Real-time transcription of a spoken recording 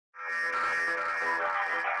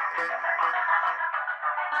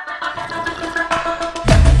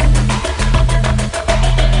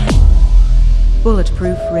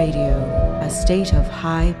Bulletproof Radio, a state of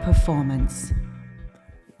high performance.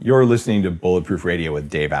 You're listening to Bulletproof Radio with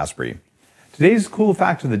Dave Asprey. Today's cool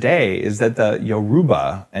fact of the day is that the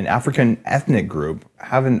Yoruba, an African ethnic group,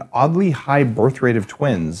 have an oddly high birth rate of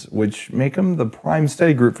twins, which make them the prime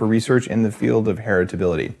study group for research in the field of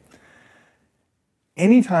heritability.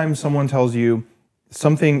 Anytime someone tells you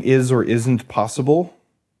something is or isn't possible,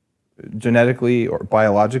 genetically or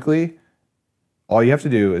biologically, all you have to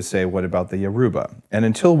do is say, what about the Yoruba? And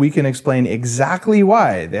until we can explain exactly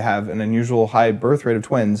why they have an unusual high birth rate of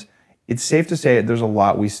twins, it's safe to say there's a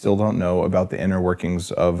lot we still don't know about the inner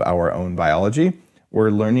workings of our own biology. We're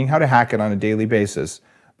learning how to hack it on a daily basis,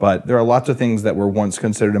 but there are lots of things that were once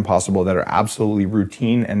considered impossible that are absolutely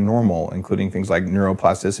routine and normal, including things like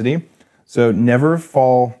neuroplasticity. So never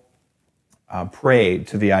fall prey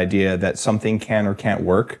to the idea that something can or can't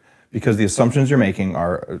work, because the assumptions you're making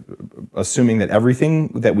are assuming that everything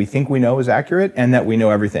that we think we know is accurate and that we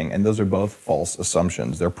know everything. And those are both false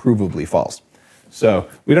assumptions. They're provably false. So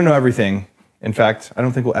we don't know everything. In fact, I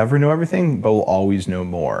don't think we'll ever know everything, but we'll always know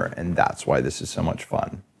more. And that's why this is so much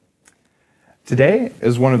fun. Today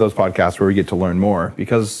is one of those podcasts where we get to learn more,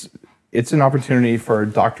 because it's an opportunity for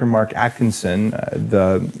Dr. Mark Atkinson,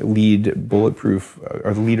 the leader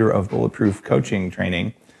of Bulletproof coaching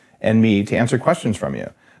training, and me to answer questions from you.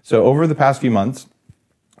 So over the past few months,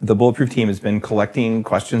 the Bulletproof team has been collecting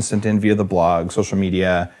questions sent in via the blog, social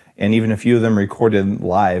media, and even a few of them recorded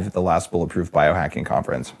live at the last Bulletproof Biohacking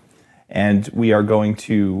conference. And we are going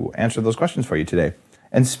to answer those questions for you today.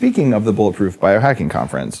 And speaking of the Bulletproof Biohacking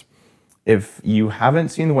conference, if you haven't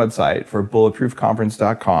seen the website for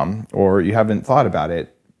bulletproofconference.com, or you haven't thought about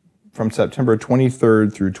it, from September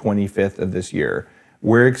 23rd through 25th of this year,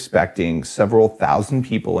 we're expecting several thousand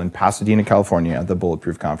people in Pasadena, California at the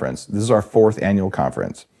Bulletproof Conference. This is our 4th annual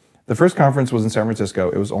conference. The first conference was in San Francisco.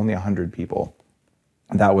 It was only 100 people.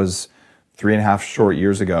 That was 3.5 short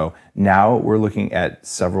years ago. Now we're looking at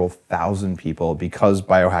several thousand people because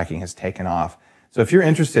biohacking has taken off. So if you're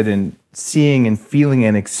interested in seeing and feeling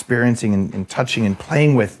and experiencing and touching and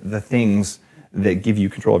playing with the things that give you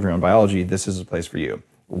control of your own biology, this is a place for you.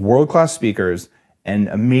 World-class speakers, an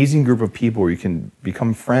amazing group of people where you can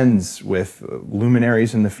become friends with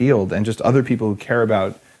luminaries in the field and just other people who care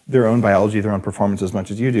about their own biology, their own performance as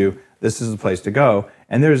much as you do. This is the place to go.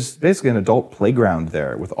 And there's basically an adult playground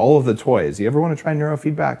there with all of the toys. You ever want to try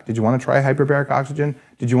neurofeedback? Did you want to try hyperbaric oxygen?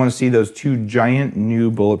 Did you want to see those 2 giant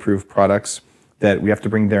new Bulletproof products that we have to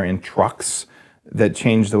bring there in trucks that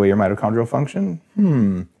change the way your mitochondrial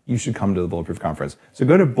function? You should come to the Bulletproof Conference. So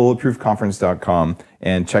go to bulletproofconference.com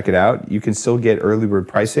and check it out. You can still get early bird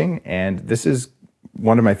pricing, and this is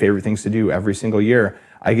one of my favorite things to do every single year.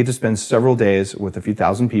 I get to spend several days with a few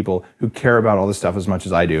thousand people who care about all this stuff as much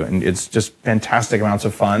as I do, and it's just fantastic amounts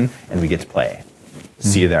of fun, and we get to play.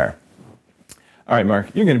 See you there. All right, Mark,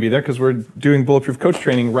 you're going to be there because we're doing Bulletproof coach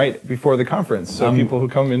training right before the conference. So people who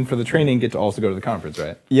come in for the training get to also go to the conference,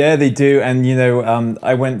 right? Yeah, they do. And, you know,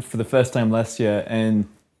 I went for the first time last year, and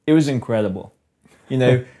it was incredible. You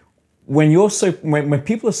know, when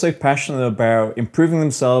people are so passionate about improving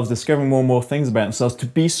themselves, discovering more and more things about themselves, to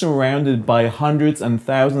be surrounded by hundreds and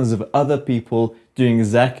thousands of other people doing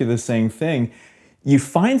exactly the same thing, you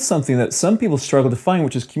find something that some people struggle to find,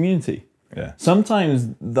 which is community. Yeah. Sometimes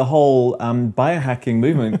the whole biohacking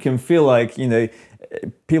movement can feel like, you know,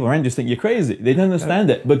 people around just think you're crazy. They don't understand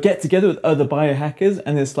it. But get together with other biohackers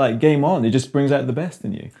and it's like game on. It just brings out the best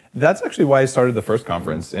in you. That's actually why I started the first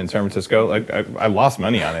conference in San Francisco. Like I lost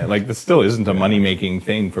money on it. Like this still isn't a money-making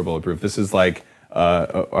thing for Bulletproof. This is like,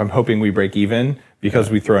 I'm hoping we break even because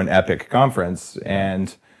we throw an epic conference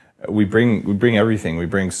and we bring everything. We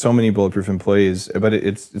bring so many Bulletproof employees, but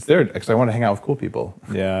it's there because I want to hang out with cool people.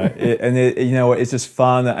 Yeah, you know, it's just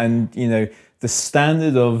fun, and you know, the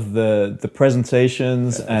standard of the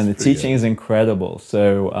presentations and the teaching is incredible.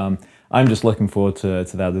 So I'm just looking forward to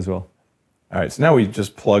that as well. All right, so now we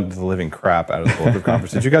just plugged the living crap out of the Bulletproof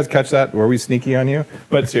conference. Did you guys catch that? Were we sneaky on you?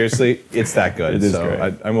 But seriously, it's that good. It is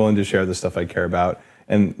great. I'm willing to share the stuff I care about.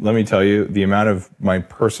 And let me tell you, the amount of my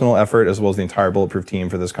personal effort as well as the entire Bulletproof team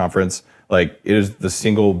for this conference, like it is the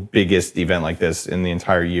single biggest event like this in the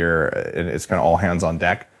entire year. It's kind of all hands on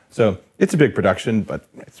deck. So it's a big production, but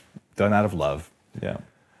it's done out of love. Yeah.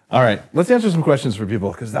 All right, let's answer some questions for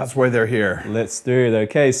people because that's why they're here. Let's do it.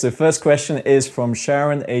 Okay, so first question is from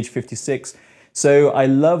Sharon, age 56. So I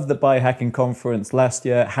loved the biohacking conference last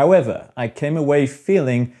year. However, I came away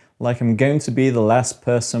feeling like I'm going to be the last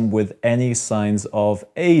person with any signs of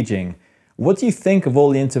aging. What do you think of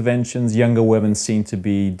all the interventions younger women seem to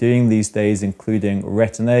be doing these days, including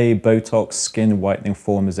Retin-A, Botox, skin whitening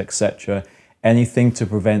formers, etc.? anything to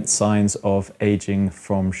prevent signs of aging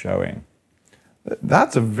from showing?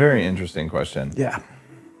 That's a very interesting question. Yeah.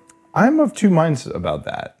 I'm of two minds about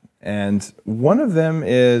that. And one of them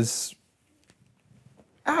is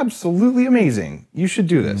absolutely amazing. You should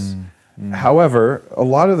do this. However, a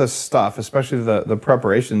lot of the stuff, especially the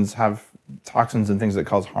preparations, have toxins and things that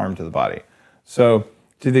cause harm to the body. So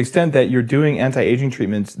to the extent that you're doing anti-aging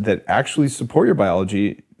treatments that actually support your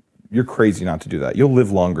biology, you're crazy not to do that. You'll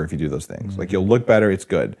live longer if you do those things. Like, you'll look better, it's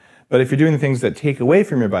good. But if you're doing the things that take away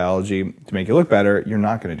from your biology to make you look better, you're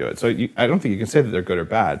not going to do it. So I don't think you can say that they're good or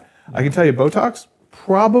bad. I can tell you Botox,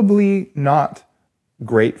 probably not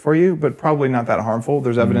great for you, but probably not that harmful.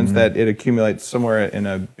 There's evidence that it accumulates somewhere in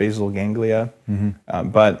a basal ganglia.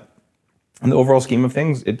 But in the overall scheme of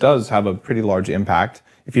things, it does have a pretty large impact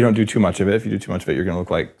if you don't do too much of it. If you do too much of it, you're going to look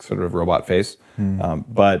like sort of a robot face.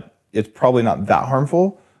 But it's probably not that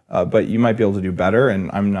harmful, but you might be able to do better, and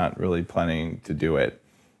I'm not really planning to do it.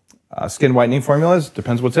 Skin whitening formulas,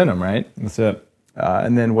 depends what's in them, right? That's it.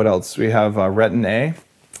 And then what else? We have retin A.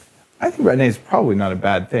 I think retin A is probably not a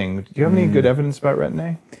bad thing. Do you have any good evidence about retin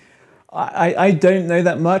A? I don't know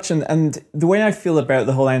that much, and the way I feel about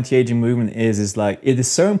the whole anti-aging movement is like, it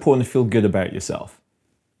is so important to feel good about yourself.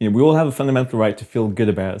 You know, we all have a fundamental right to feel good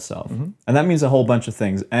about ourselves, and that means a whole bunch of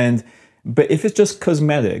things. But if it's just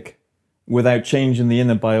cosmetic, without changing the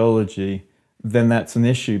inner biology, then that's an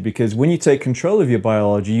issue, because when you take control of your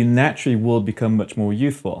biology, you naturally will become much more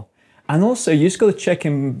youthful. And also, you just got to check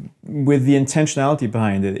in with the intentionality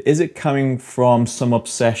behind it. Is it coming from some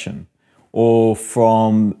obsession, or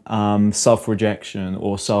from self-rejection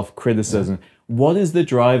or self-criticism? What is the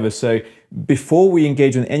driver? So before we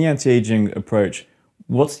engage in any anti-aging approach,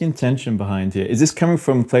 what's the intention behind here? Is this coming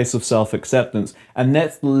from a place of self-acceptance? And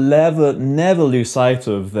let's never lose sight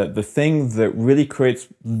of that the thing that really creates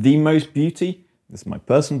the most beauty, this is my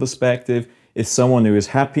personal perspective, is someone who is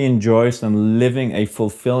happy and joyous and living a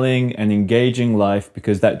fulfilling and engaging life,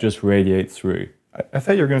 because that just radiates through. I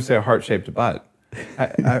thought you were going to say a heart-shaped butt.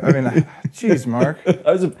 I mean, geez, Mark.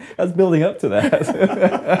 I was building up to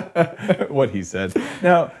that. What he said.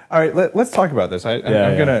 Now, all right, let's talk about this. I'm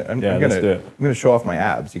gonna show off my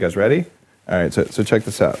abs. You guys ready? All right, so check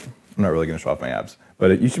this out. I'm not really gonna show off my abs,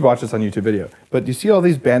 but you should watch this on YouTube video. But do you see all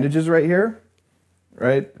these bandages right here?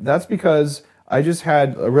 Right? That's because I just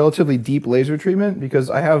had a relatively deep laser treatment, because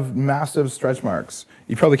I have massive stretch marks.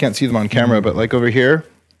 You probably can't see them on camera, but like over here,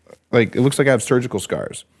 like it looks like I have surgical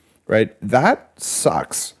scars. Right? That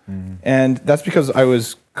sucks. And that's because I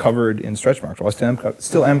was covered in stretch marks. Well, I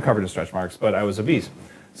still am covered in stretch marks, but I was obese.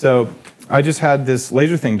 So I just had this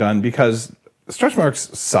laser thing done because stretch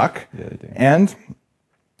marks suck. Yeah, they do. And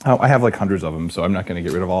I have like hundreds of them, so I'm not going to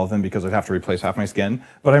get rid of all of them because I'd have to replace half my skin.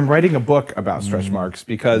 But I'm writing a book about stretch marks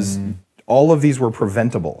because all of these were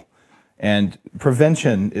preventable. And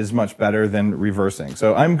prevention is much better than reversing.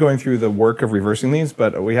 So I'm going through the work of reversing these,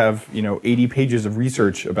 but we have 80 pages of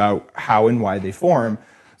research about how and why they form,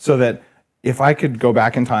 so that if I could go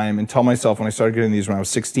back in time and tell myself when I started getting these when I was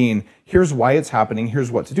 16, here's why it's happening,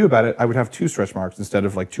 here's what to do about it, I would have 2 stretch marks instead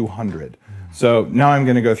of like 200. So now I'm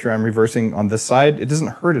going to go through, I'm reversing on this side. It doesn't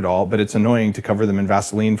hurt at all, but it's annoying to cover them in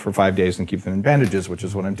Vaseline for 5 days and keep them in bandages, which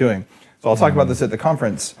is what I'm doing. So I'll talk about this at the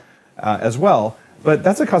conference as well. But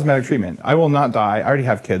that's a cosmetic treatment. I will not die. I already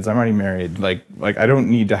have kids. I'm already married. Like I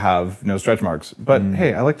don't need to have no stretch marks. But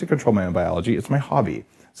hey, I like to control my own biology. It's my hobby.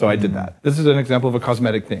 So I did that. This is an example of a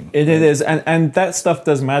cosmetic thing. It is, and that stuff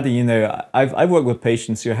does matter. I've worked with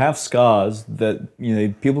patients who have scars that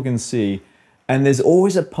people can see, and there's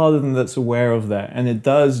always a part of them that's aware of that, and it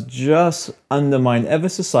does just undermine ever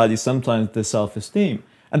so slightly sometimes their self-esteem.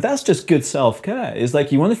 And that's just good self-care. It's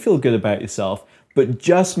like you want to feel good about yourself, but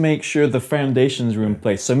just make sure the foundations are in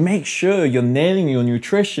place. So make sure you're nailing your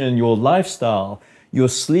nutrition, your lifestyle, your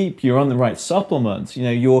sleep, you're on the right supplements,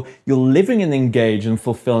 you're living an engaged and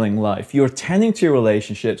fulfilling life. You're tending to your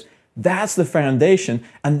relationships. That's the foundation.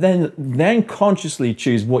 And then consciously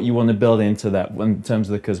choose what you want to build into that in terms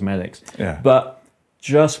of the cosmetics. Yeah. But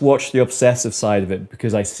just watch the obsessive side of it,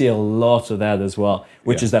 because I see a lot of that as well,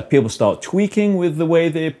 which is that people start tweaking with the way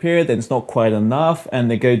they appear, then it's not quite enough, and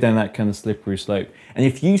they go down that kind of slippery slope. And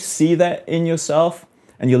if you see that in yourself,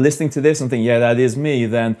 and you're listening to this and think, yeah, that is me,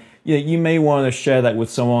 then you may want to share that with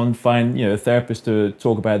someone, find a therapist to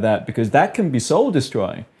talk about that, because that can be soul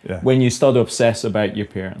destroying when you start to obsess about your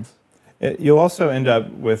appearance. You'll also end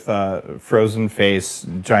up with frozen face,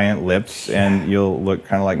 giant lips, and you'll look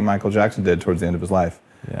kind of like Michael Jackson did towards the end of his life,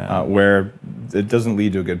 where it doesn't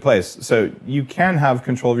lead to a good place. So you can have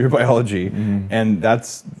control of your biology, and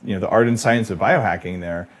that's the art and science of biohacking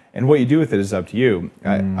there. And what you do with it is up to you.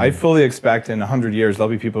 I fully expect in 100 years, there'll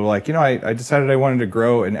be people who are like, I decided I wanted to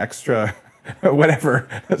grow an extra whatever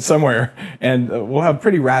somewhere, and we'll have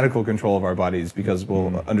pretty radical control of our bodies because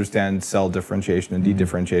we'll understand cell differentiation and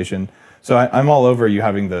de-differentiation. So I'm all over you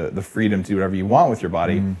having the freedom to do whatever you want with your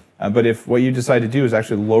body. But if what you decide to do is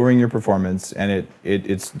actually lowering your performance and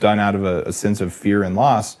it's done out of a sense of fear and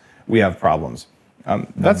loss, we have problems.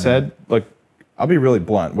 That said, look, I'll be really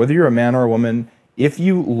blunt. Whether you're a man or a woman, if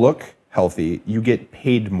you look healthy, you get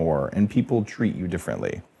paid more and people treat you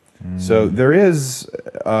differently. So there is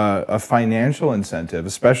a financial incentive,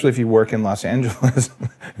 especially if you work in Los Angeles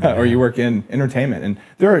or you work in entertainment. And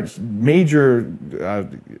there are major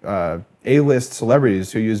A-list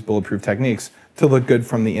celebrities who use bulletproof techniques to look good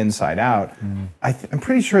from the inside out. I'm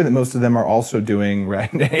pretty sure that most of them are also doing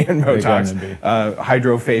Retin-A and Botox,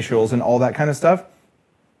 hydrofacials and all that kind of stuff.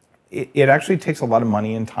 It actually takes a lot of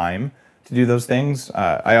money and time to do those things.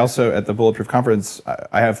 I also, at the Bulletproof conference,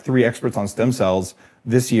 I have 3 experts on stem cells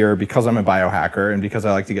this year because I'm a biohacker and because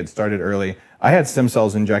I like to get started early. I had stem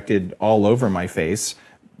cells injected all over my face.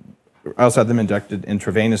 I also had them injected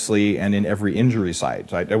intravenously and in every injury site.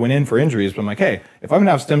 So I went in for injuries, but I'm like, hey, if I'm gonna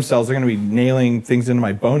have stem cells, they're gonna be nailing things into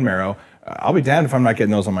my bone marrow. I'll be damned if I'm not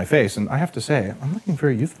getting those on my face. And I have to say, I'm looking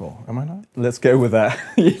very youthful, am I not? Let's go with that.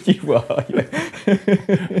 You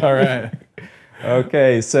are. All right.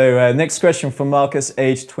 Okay, so next question from Marcus,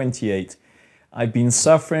 age 28. I've been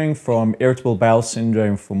suffering from irritable bowel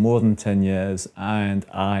syndrome for more than 10 years and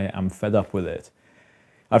I am fed up with it.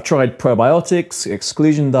 I've tried probiotics,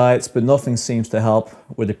 exclusion diets, but nothing seems to help.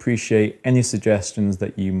 Would appreciate any suggestions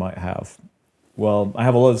that you might have. Well, I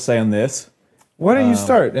have a lot to say on this. Why don't you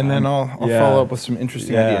start and then I'll follow up with some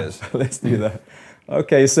interesting ideas. Let's do that.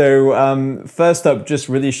 Okay, so first up, just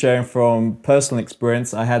really sharing from personal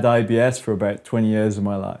experience, I had IBS for about 20 years of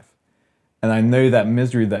my life. And I know that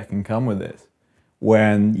misery that can come with it.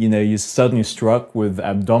 When you're suddenly struck with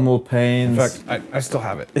abdominal pains. In fact, I still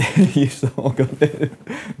have it. You still got it.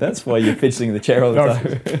 That's why you're fidgeting in the chair all the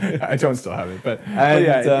time. I don't still have it, but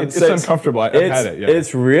yeah, it's so I've had it. Yeah.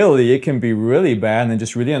 It can be really bad and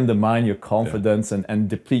just really undermine your confidence and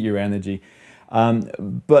deplete your energy.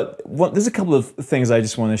 But there's a couple of things I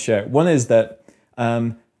just want to share. One is that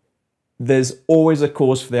there's always a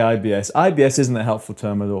cause for the IBS. IBS isn't a helpful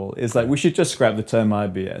term at all. It's like we should just scrap the term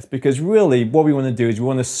IBS because really what we want to do is we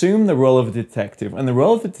want to assume the role of a detective. And the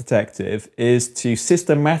role of a detective is to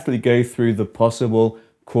systematically go through the possible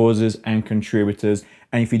causes and contributors.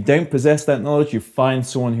 And if you don't possess that knowledge, you find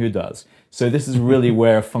someone who does. So this is really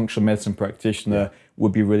where a functional medicine practitioner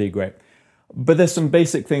would be really great. But there's some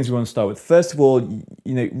basic things we want to start with. First of all,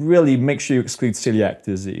 really make sure you exclude celiac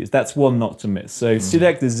disease. That's one not to miss. So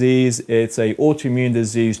celiac disease, it's an autoimmune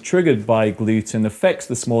disease triggered by gluten, affects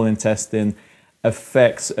the small intestine,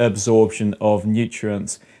 affects absorption of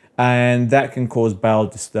nutrients, and that can cause bowel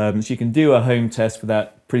disturbance. You can do a home test for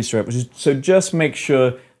that pretty straight. So just make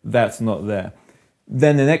sure that's not there.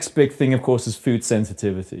 Then the next big thing, of course, is food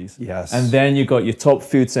sensitivities. Yes. And then you got your top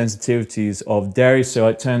food sensitivities of dairy. So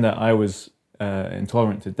it turned out I was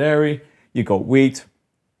intolerant to dairy. You got wheat,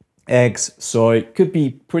 eggs, soy, could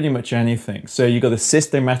be pretty much anything. So you got to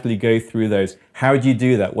systematically go through those. How do you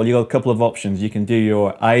do that? Well, you got a couple of options. You can do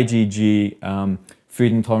your IgG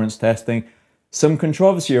food intolerance testing. Some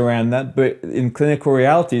controversy around that, but in clinical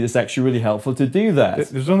reality, it's actually really helpful to do that.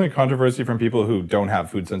 There's only controversy from people who don't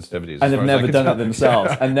have food sensitivities. And have never done it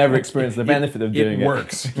themselves and never experienced the benefit of doing it. It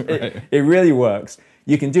works. Right. It really works.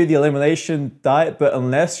 You can do the elimination diet, but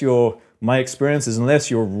my experience is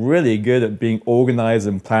unless you're really good at being organized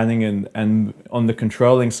and planning and on the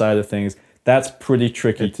controlling side of things, that's pretty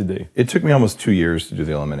tricky to do. It took me almost 2 years to do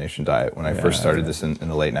the elimination diet when I first started this in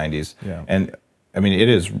the late 90s. Yeah. And I mean,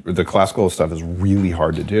 the classical stuff is really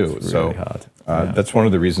hard to do. It's really hard. That's one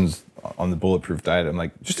of the reasons on the Bulletproof diet, I'm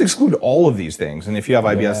like, just exclude all of these things. And if you have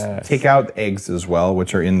IBS, take out eggs as well,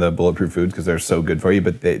 which are in the Bulletproof food because they're so good for you,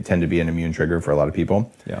 but they tend to be an immune trigger for a lot of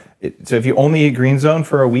people. Yeah. So if you only eat Green Zone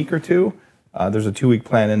for a week or two, there's a 2-week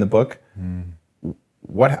plan in the book.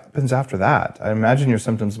 What happens after that? I imagine your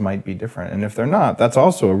symptoms might be different. And if they're not, that's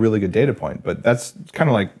also a really good data point. But that's kind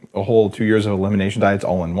of like a whole 2 years of elimination diets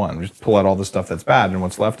all in one. Just pull out all the stuff that's bad, and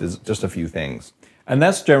what's left is just a few things. And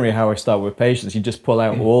that's generally how I start with patients. You just pull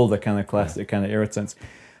out all the kind of classic kind of irritants.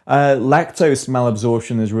 Lactose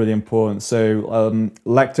malabsorption is really important. So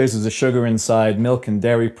lactose is a sugar inside milk and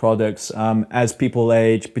dairy products. As people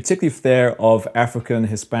age, particularly if they're of African,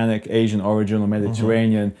 Hispanic, Asian origin or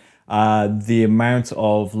Mediterranean, the amount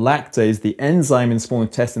of lactase, the enzyme in small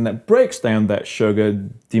intestine that breaks down that sugar,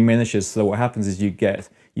 diminishes. So what happens is you get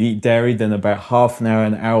You eat dairy, then about half an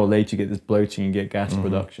hour later, you get this bloating, you get gas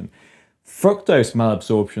production. Fructose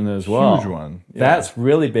malabsorption as well. Huge one. Yeah. That's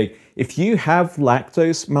really big. If you have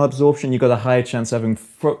lactose malabsorption, you've got a higher chance of having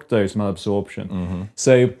fructose malabsorption.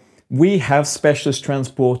 So we have specialist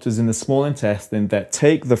transporters in the small intestine that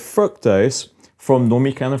take the fructose from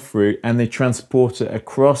normal kind of fruit and they transport it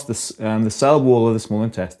across the cell wall of the small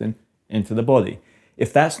intestine into the body.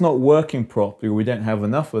 If that's not working properly, or we don't have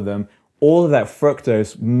enough of them, all of that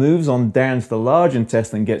fructose moves on down to the large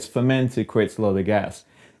intestine, gets fermented, creates a lot of gas.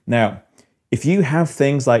 Now, if you have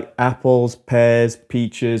things like apples, pears,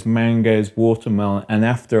 peaches, mangoes, watermelon, and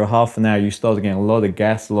after half an hour you start getting a lot of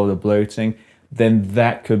gas, a lot of bloating, then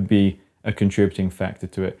that could be a contributing factor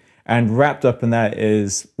to it. And wrapped up in that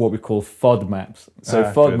is what we call FODMAPs. So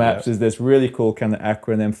FODMAPs is this really cool kind of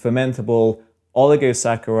acronym: fermentable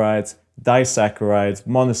oligosaccharides, disaccharides,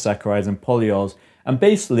 monosaccharides, and polyols. And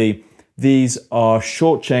basically, these are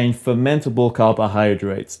short-chain fermentable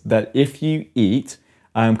carbohydrates that if you eat,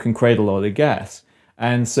 can create a lot of gas.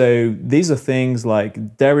 And so these are things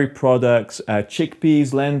like dairy products,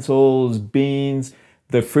 chickpeas, lentils, beans,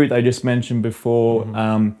 the fruit I just mentioned before,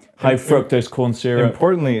 high fructose corn syrup.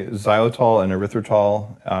 Importantly, xylitol and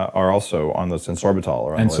erythritol are also on this, and sorbitol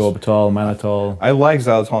are on the list. Sorbitol, mannitol. I like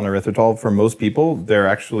xylitol and erythritol. For most people, they're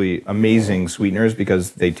actually amazing sweeteners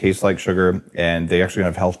because they taste like sugar and they actually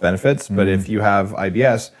have health benefits. But if you have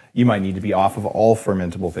IBS, you might need to be off of all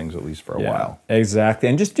fermentable things at least for a while. Exactly.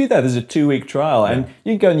 And just do that as a 2-week trial. And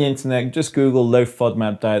you can go on the internet, just Google low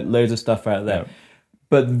FODMAP diet, loads of stuff out there.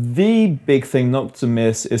 But the big thing not to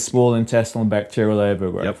miss is small intestinal bacterial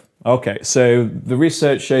overgrowth. Okay, so the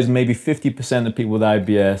research shows maybe 50% of people with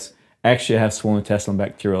IBS actually have small intestinal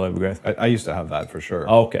bacterial overgrowth. I used to have that for sure.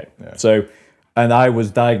 Okay, so, and I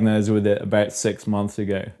was diagnosed with it about 6 months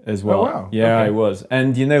ago as well. Oh, wow. Yeah, I was.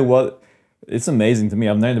 And you know what? It's amazing to me.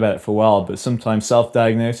 I've known about it for a while, but sometimes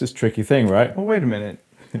self-diagnosis is a tricky thing, right? Well, wait a minute.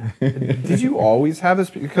 Did you always have this?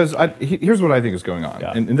 Because here's what I think is going on.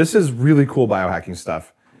 And this is really cool biohacking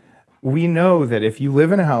stuff. We know that if you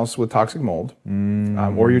live in a house with toxic mold,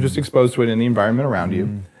 or you're just exposed to it in the environment around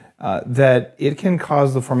you, that it can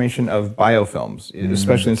cause the formation of biofilms,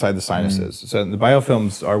 especially inside the sinuses. So the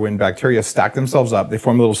biofilms are when bacteria stack themselves up, they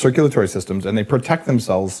form little circulatory systems, and they protect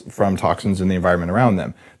themselves from toxins in the environment around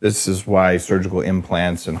them. This is why surgical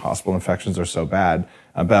implants and hospital infections are so bad.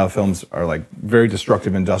 Biofilms are like very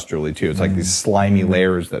destructive industrially too. It's like these slimy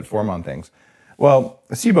layers that form on things. Well,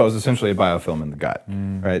 SIBO is essentially a biofilm in the gut,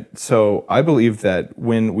 right? So I believe that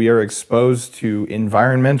when we are exposed to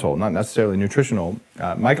environmental, not necessarily nutritional,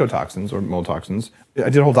 mycotoxins or mold toxins, I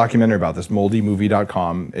did a whole documentary about this,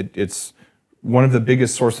 moldymovie.com. It's one of the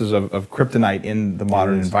biggest sources of kryptonite in the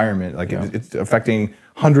modern environment. Like it's affecting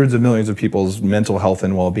hundreds of millions of people's mental health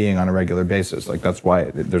and well-being on a regular basis. Like that's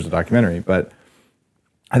why there's a documentary. But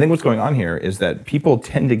I think what's going on here is that people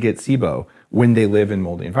tend to get SIBO when they live in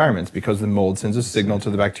moldy environments because the mold sends a signal to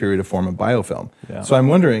the bacteria to form a biofilm. So I'm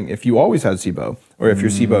wondering if you always had SIBO or if your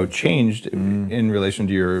SIBO changed in relation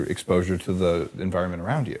to your exposure to the environment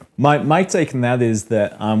around you. My take on that is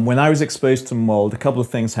that when I was exposed to mold, a couple of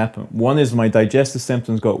things happened. One is my digestive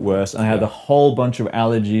symptoms got worse and I had a whole bunch of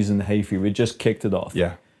allergies and hay fever. It just kicked it off.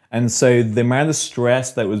 And so the amount of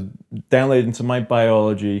stress that was downloaded into my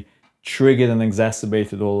biology triggered and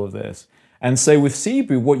exacerbated all of this. And so with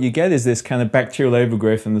SIBO, what you get is this kind of bacterial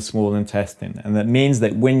overgrowth in the small intestine. And that means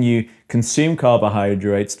that when you consume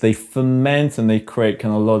carbohydrates, they ferment and they create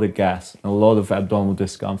kind of a lot of gas and a lot of abdominal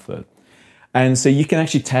discomfort. And so you can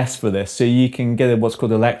actually test for this. So you can get what's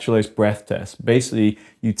called a lactulose breath test. Basically,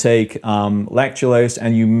 you take lactulose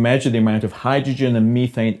and you measure the amount of hydrogen and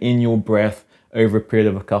methane in your breath over a period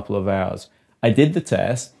of a couple of hours. I did the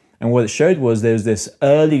test, and what it showed was there's this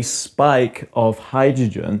early spike of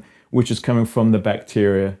hydrogen which is coming from the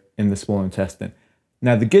bacteria in the small intestine.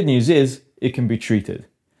 Now, the good news is it can be treated.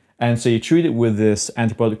 And so you treat it with this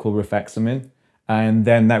antibiotic called rifaximin, and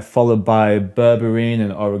then that followed by berberine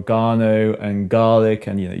and oregano and garlic.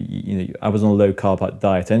 And you know, I was on a low carb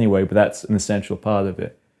diet anyway, but that's an essential part of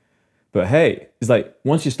it. But hey, it's like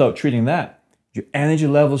once you start treating that, your energy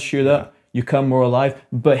levels shoot up, you come more alive.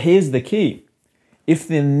 But here's the key. If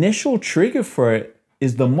the initial trigger for it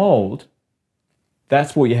is the mold,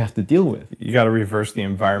 that's what you have to deal with. You got to reverse the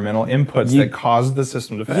environmental inputs that cause the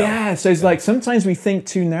system to fail. Yeah, so it's like sometimes we think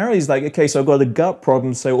too narrowly. It's like, okay, so I've got a gut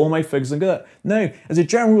problem, so all my focus on gut. No, as a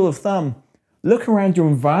general rule of thumb, look around your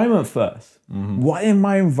environment first. What in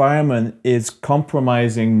my environment is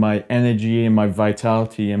compromising my energy and my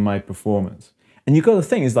vitality and my performance? And you've got to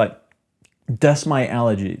think, it's like, dust my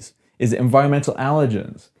allergies? Is it environmental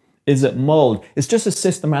allergens? Is it mold? It's just a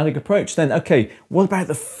systematic approach. Then, okay, what about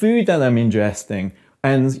the food that I'm ingesting?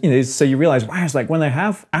 And, so you realize, wow, it's like when I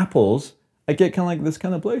have apples, I get kind of like this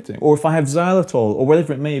kind of bloating. Or if I have xylitol or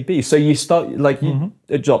whatever it may be. So you start like you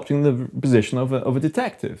adopting the position of a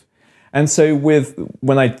detective. And so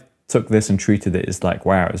when I took this and treated it, it's like,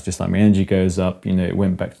 wow, it's just like my energy goes up, it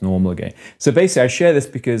went back to normal again. So basically I share this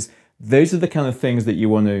because those are the kind of things that you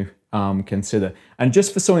want to consider. And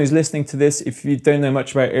just for someone who's listening to this, if you don't know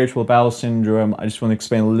much about irritable bowel syndrome, I just want to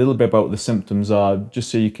explain a little bit about what the symptoms are, just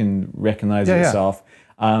so you can recognize it yourself.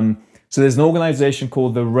 So there's an organization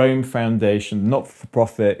called the Rome Foundation,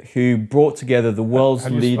 not-for-profit, who brought together the world's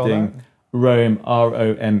leading Rome,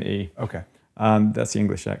 R-O-M-E. Okay. That's the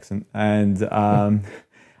English accent. And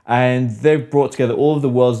they've brought together all of the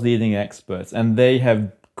world's leading experts, and they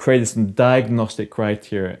have created some diagnostic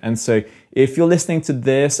criteria. And so if you're listening to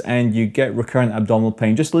this and you get recurrent abdominal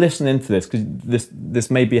pain, just listen into this, because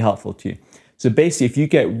this may be helpful to you. So basically, if you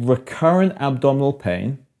get recurrent abdominal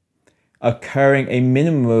pain occurring a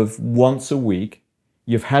minimum of once a week,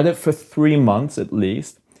 you've had it for 3 months at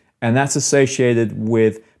least, and that's associated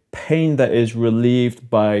with pain that is relieved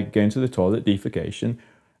by going to the toilet, defecation,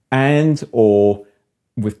 and or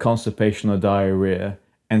with constipation or diarrhea,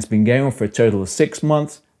 and it's been going on for a total of 6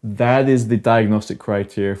 months, that is the diagnostic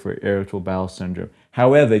criteria for irritable bowel syndrome.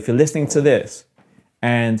 However, if you're listening to this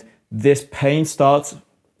and this pain starts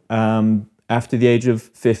after the age of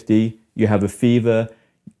 50, you have a fever,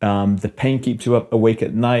 the pain keeps you awake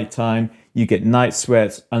at night time, you get night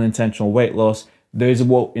sweats, unintentional weight loss, those are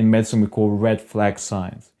what in medicine we call red flag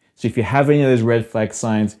signs. So if you have any of those red flag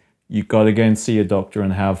signs, you've got to go and see a doctor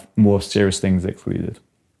and have more serious things excluded.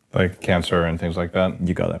 Like cancer and things like that?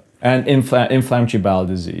 You got it. And inflammatory bowel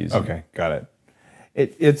disease. Okay, got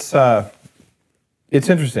it. It's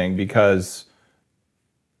interesting because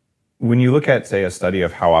when you look at, say, a study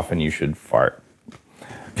of how often you should fart.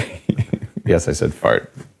 Yes, I said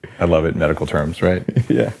fart. I love it in medical terms, right?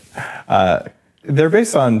 Yeah. They're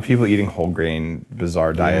based on people eating whole grain,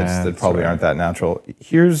 bizarre diets that probably aren't that natural.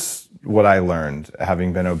 Here's what I learned,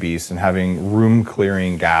 having been obese and having room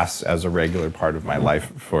clearing gas as a regular part of my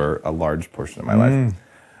life for a large portion of my life.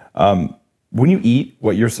 When you eat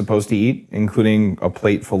what you're supposed to eat, including a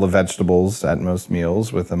plate full of vegetables at most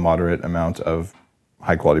meals with a moderate amount of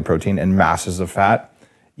high quality protein and masses of fat,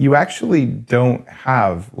 you actually don't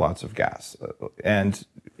have lots of gas. And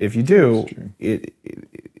if you do,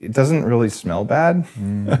 it doesn't really smell bad.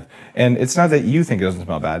 And it's not that you think it doesn't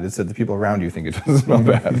smell bad, it's that the people around you think it doesn't smell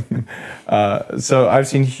bad. So I've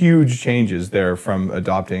seen huge changes there from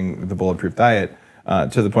adopting the Bulletproof diet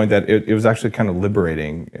to the point that it was actually kind of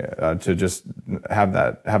liberating to just have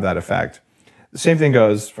that effect. The same thing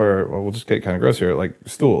goes for, well, we'll just get kind of gross here, like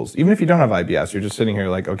stools. Even if you don't have IBS, you're just sitting here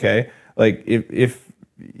like, okay, like if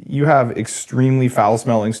you have extremely foul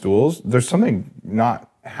smelling stools, there's something not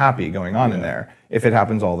happy going on in there if it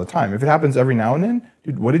happens all the time. If it happens every now and then,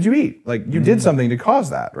 dude, what did you eat? Like you did something to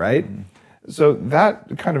cause that, right? So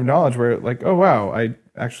that kind of knowledge where like, oh wow, I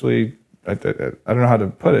don't know how to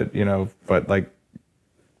put it, but like,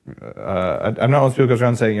 I'm not one of those people who goes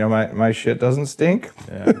around saying, my shit doesn't stink.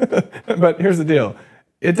 But here's the deal.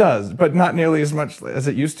 It does, but not nearly as much as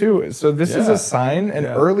it used to. So this is a sign, an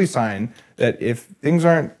early sign, that if things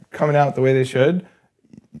aren't coming out the way they should,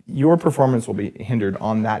 your performance will be hindered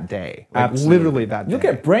on that day. Like literally that day. You'll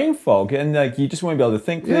get brain fog and like you just won't be able to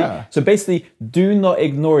think clearly. So basically, do not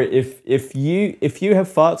ignore it. If you have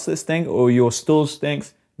farts that stink or your stool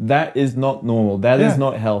stinks, that is not normal. That is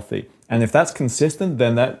not healthy. And if that's consistent,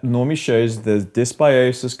 then that normally shows there's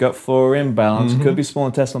dysbiosis, gut flora imbalance, could be small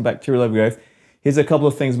intestinal bacterial overgrowth. Here's a couple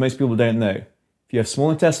of things most people don't know. If you have small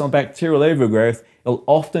intestinal bacterial overgrowth, it'll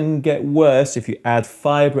often get worse if you add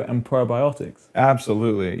fiber and probiotics.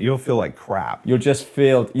 Absolutely. You'll feel like crap. You'll just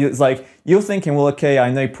feel, it's like, you're thinking, well, okay,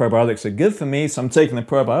 I know probiotics are good for me, so I'm taking the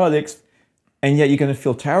probiotics, and yet you're going to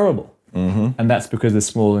feel terrible. And that's because there's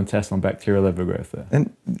small intestinal bacterial overgrowth there.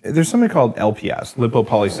 And there's something called LPS,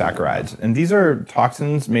 lipopolysaccharides, and these are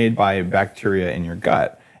toxins made by bacteria in your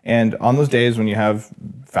gut. And on those days when you have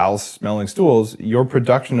foul-smelling stools, your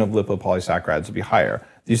production of lipopolysaccharides will be higher.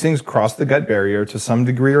 These things cross the gut barrier to some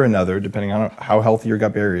degree or another, depending on how healthy your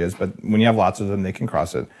gut barrier is, but when you have lots of them, they can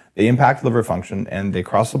cross it. They impact liver function, and they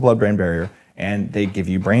cross the blood-brain barrier, and they give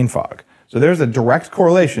you brain fog. So there's a direct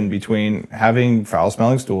correlation between having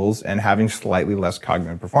foul-smelling stools and having slightly less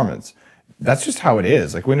cognitive performance. That's just how it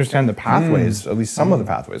is. Like we understand the pathways, at least some of the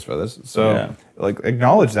pathways for this. So like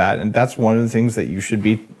acknowledge that, and that's one of the things that you should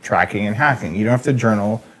be tracking and hacking. You don't have to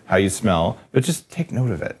journal how you smell, but just take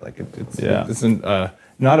note of it. Like it's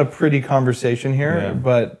not a pretty conversation here,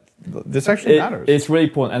 but this actually matters. It's really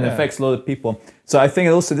important and affects a lot of people. So I think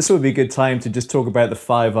also this would be a good time to just talk about the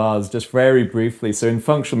 5 R's just very briefly. So in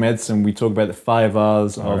functional medicine, we talk about the 5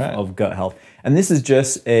 R's of gut health. And this is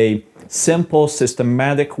just a simple,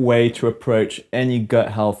 systematic way to approach any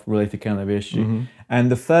gut health related kind of issue.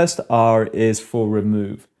 And the first R is for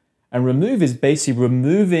remove. And remove is basically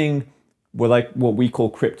removing what we call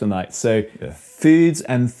kryptonite. So foods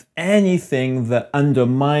and anything that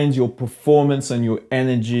undermines your performance and your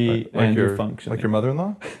energy and your function. Like your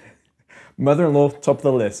mother-in-law? Mother-in-law, top of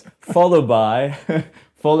the list. Followed by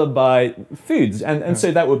foods. And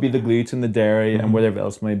so that would be the gluten, the dairy, and whatever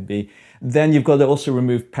else might be. Then you've got to also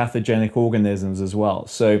remove pathogenic organisms as well.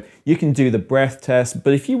 So you can do the breath test,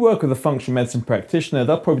 but if you work with a functional medicine practitioner,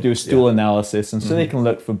 they'll probably do a stool analysis, and so they can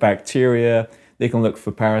look for bacteria, they can look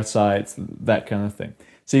for parasites, that kind of thing.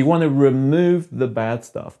 So you want to remove the bad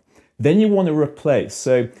stuff. Then you want to replace.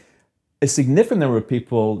 So a significant number of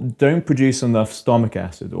people don't produce enough stomach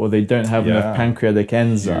acid, or they don't have enough pancreatic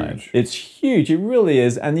enzyme. It's huge, it really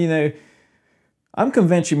is. And you know, I'm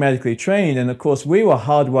conventionally medically trained, and of course we were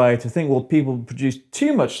hardwired to think, well, people produce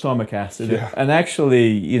too much stomach acid. And actually,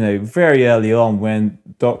 you know, very early on when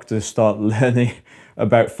doctors start learning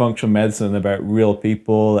about functional medicine, about real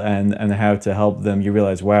people and how to help them, you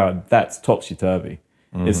realize, wow, that's topsy-turvy.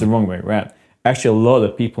 It's the wrong way around. Actually, a lot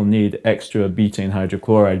of people need extra betaine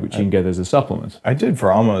hydrochloride, which you can get as a supplement. I did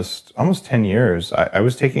for almost 10 years. I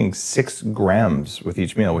was taking 6 grams with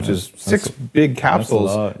each meal, which is 6 big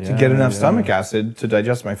capsules to get enough stomach acid to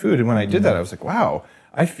digest my food. And when I did that, I was like, wow,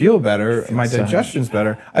 I feel better. My digestion's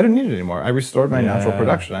better. I don't need it anymore. I restored my natural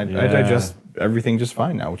production. I digest everything just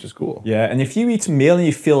fine now, which is cool. Yeah, and if you eat a meal and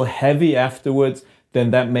you feel heavy afterwards,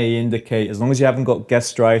 then that may indicate, as long as you haven't got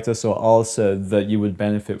gastritis or ulcer, that you would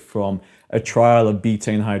benefit from a trial of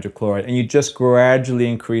betaine hydrochloride, and you just gradually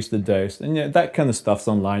increase the dose. And that kind of stuff's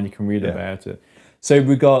online, you can read about it. So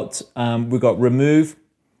we got remove,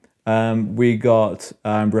 we got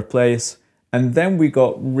replace, and then we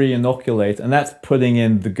got re-inoculate, and that's putting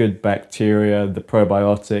in the good bacteria, the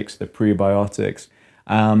probiotics, the prebiotics.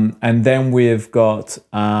 And then we've got,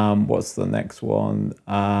 what's the next one?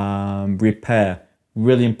 Repair,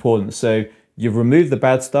 really important. So you've removed the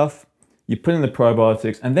bad stuff, you put in the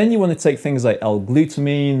probiotics, and then you want to take things like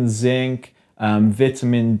L-glutamine, zinc,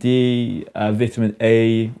 vitamin D, vitamin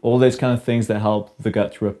A, all those kind of things that help the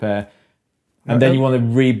gut to repair. And then you want to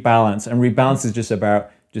rebalance, and rebalance is just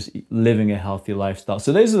about just living a healthy lifestyle.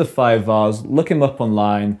 So those are the 5 R's. Look them up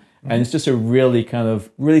online, and it's just a really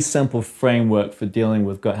really simple framework for dealing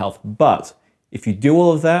with gut health. But if you do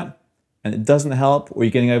all of that and it doesn't help, or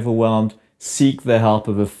you're getting overwhelmed, seek the help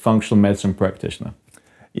of a functional medicine practitioner.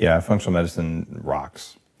 Yeah, functional medicine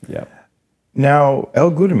rocks. Yeah. Now,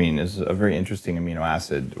 L-glutamine is a very interesting amino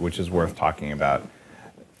acid, which is worth talking about.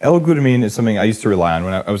 L-glutamine is something I used to rely on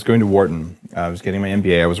when I was going to Wharton. I was getting my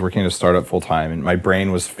MBA. I was working at a startup full time, and my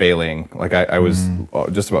brain was failing. Like I was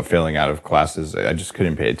just about failing out of classes. I just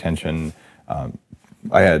couldn't pay attention.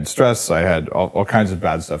 I had stress. I had all kinds of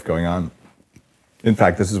bad stuff going on. In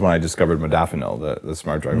fact, this is when I discovered modafinil, the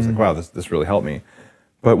smart drug. I was like, wow, this really helped me.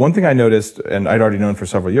 But one thing I noticed, and I'd already known for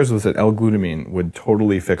several years, was that L-glutamine would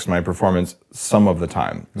totally fix my performance some of the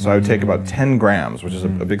time. So I would take about 10 grams, which is a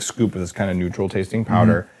big scoop of this kind of neutral tasting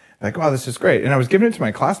powder. Like, wow, this is great. And I was giving it to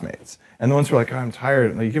my classmates. And the ones who were like, oh, I'm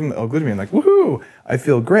tired. And you give them L-glutamine, like, woohoo, I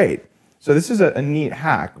feel great. So this is a neat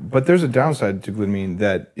hack, but there's a downside to glutamine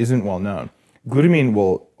that isn't well known. Glutamine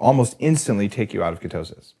will almost instantly take you out of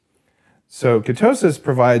ketosis. So ketosis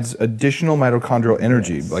provides additional mitochondrial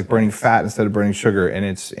energy, like burning fat instead of burning sugar, and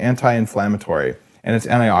it's anti-inflammatory, and it's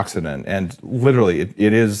antioxidant, and literally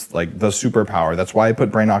it is like the superpower. That's why I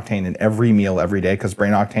put brain octane in every meal every day, because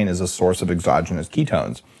brain octane is a source of exogenous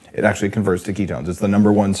ketones. It actually converts to ketones. It's the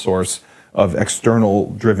 #1 source of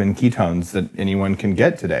external driven ketones that anyone can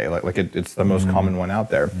get today. It's the most common one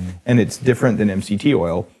out there. And it's different than MCT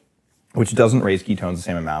oil, which doesn't raise ketones the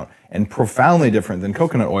same amount, and profoundly different than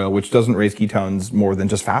coconut oil, which doesn't raise ketones more than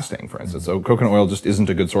just fasting, for instance. So coconut oil just isn't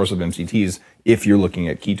a good source of MCTs if you're looking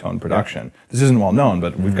at ketone production. This isn't well known,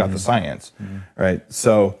 but we've got the science, right?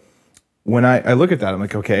 So when I look at that, I'm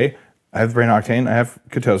like, okay, I have brain octane, I have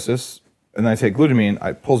ketosis, and then I take glutamine,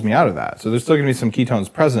 it pulls me out of that. So there's still gonna be some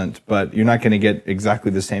ketones present, but you're not gonna get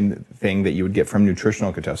exactly the same thing that you would get from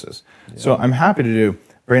nutritional ketosis. So I'm happy to do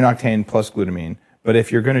brain octane plus glutamine. But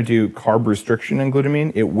if you're going to do carb restriction in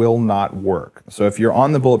glutamine, it will not work. So if you're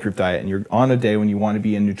on the Bulletproof diet and you're on a day when you want to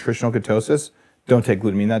be in nutritional ketosis, don't take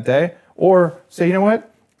glutamine that day. Or say, you know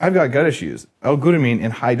what? I've got gut issues. L-glutamine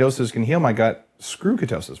in high doses can heal my gut. screw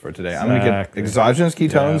ketosis for today. I'm going to get exogenous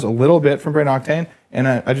ketones, a little bit from brain octane, and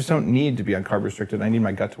I just don't need to be on carb restricted. I need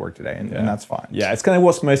my gut to work today, and that's fine. Yeah, it's kind of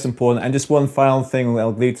what's most important. And just one final thing with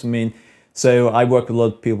L-glutamine. So I work with a lot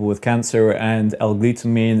of people with cancer, and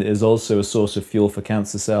L-glutamine is also a source of fuel for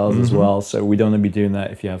cancer cells as well. So we don't want to be doing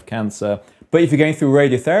that if you have cancer. But if you're going through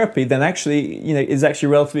radiotherapy, then actually, it's actually a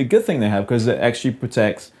relatively good thing to have, because it actually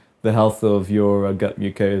protects the health of your gut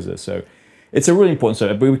mucosa. So it's a really important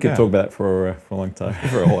subject, but we could talk about that for a long time.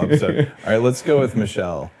 For a whole episode. All right, let's go with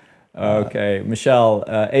Michelle. Okay, Michelle,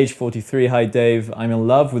 age 43. Hi, Dave. I'm in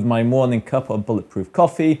love with my morning cup of Bulletproof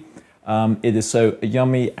coffee. It is so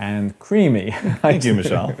yummy and creamy. Thank you,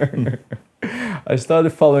 Michelle. I started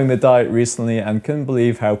following the diet recently and couldn't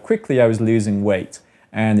believe how quickly I was losing weight.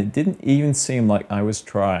 And it didn't even seem like I was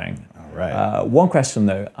trying. All right. One question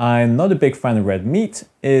though, I'm not a big fan of red meat.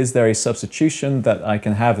 Is there a substitution that I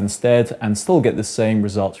can have instead and still get the same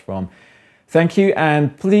results from? Thank you,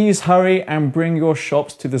 and please hurry and bring your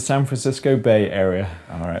shops to the San Francisco Bay Area.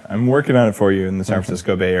 All right, I'm working on it for you in the San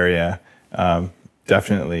Francisco Bay Area.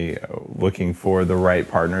 Definitely looking for the right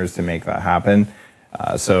partners to make that happen.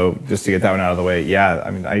 So just to get that one out of the way, yeah,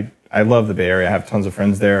 I mean, I love the Bay Area. I have tons of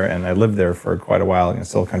friends there, and I lived there for quite a while, and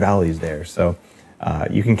Silicon Valley is there. So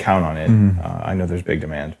you can count on it. I know there's big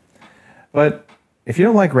demand. But if you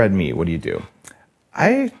don't like red meat, what do you do?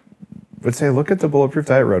 I would say look at the Bulletproof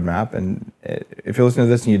Diet Roadmap, and if you're listening to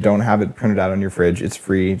this and you don't have it printed out on your fridge, it's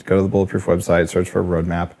free. Go to the Bulletproof website, search for a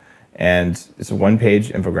roadmap, and it's a one-page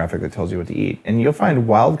infographic that tells you what to eat. And you'll find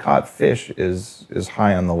wild-caught fish is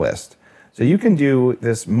high on the list. So you can do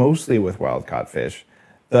this mostly with wild-caught fish.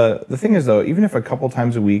 The thing is, though, even if a couple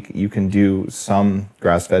times a week you can do some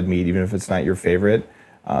grass-fed meat, even if it's not your favorite,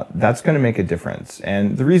 that's going to make a difference.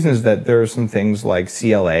 And the reason is that there are some things like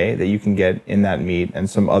CLA that you can get in that meat and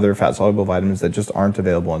some other fat-soluble vitamins that just aren't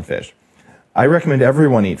available in fish. I recommend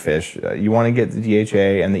everyone eat fish. You want to get the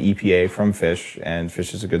DHA and the EPA from fish, and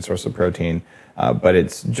fish is a good source of protein, but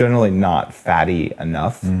it's generally not fatty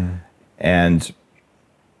enough. And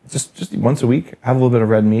just once a week, have a little bit of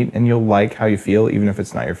red meat, and you'll like how you feel, even if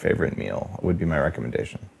it's not your favorite meal, would be my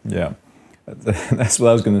recommendation. Yeah, that's what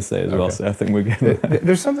I was going to say as well, so I think we're good.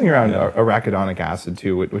 There's something around arachidonic acid,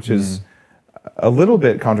 too, which is a little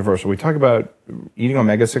bit controversial. We talk about eating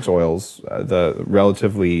omega-6 oils, the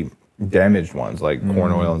relatively damaged ones, like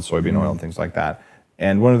corn oil and soybean oil and things like that.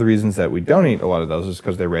 And one of the reasons that we don't eat a lot of those is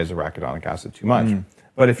because they raise arachidonic acid too much.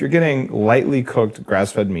 But if you're getting lightly cooked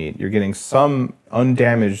grass-fed meat, you're getting some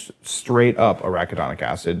undamaged, straight-up arachidonic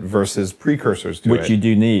acid versus precursors to it. Which you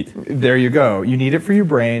do need. There you go. You need it for your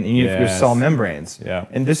brain, and you need it for your cell membranes. Yeah.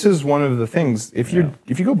 And this is one of the things, if you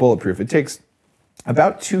go Bulletproof, it takes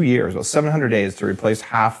about 2 years, about 700 days to replace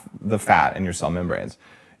half the fat in your cell membranes.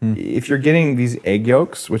 If you're getting these egg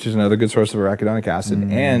yolks, which is another good source of arachidonic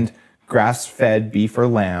acid, and grass-fed beef or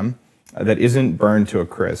lamb, that isn't burned to a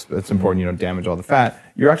crisp, that's important, you don't damage all the fat,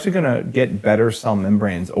 you're actually going to get better cell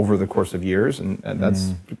membranes over the course of years, and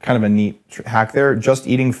that's kind of a neat hack there. Just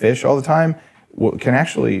eating fish all the time can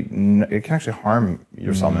actually harm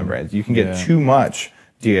your cell membranes. You can get too much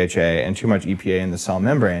DHA and too much EPA in the cell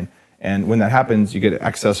membrane, and when that happens, you get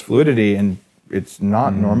excess fluidity, and it's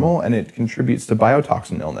not normal, and it contributes to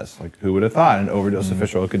biotoxin illness. Like, who would have thought an overdose of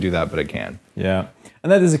fish oil could do that, but it can. Yeah.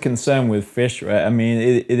 And that is a concern with fish, right? I mean,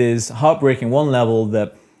 it is heartbreaking one level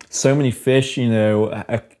that so many fish,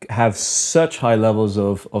 have such high levels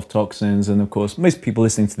of toxins. And of course, most people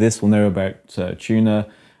listening to this will know about tuna,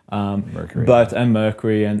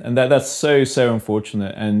 mercury. And that's so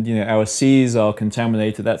unfortunate. And, our seas are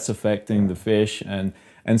contaminated. That's affecting the fish.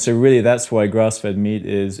 And so really that's why grass-fed meat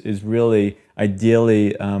is really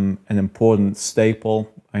ideally an important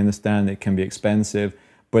staple. I understand it can be expensive,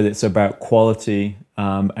 but it's about quality.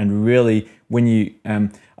 And really, when I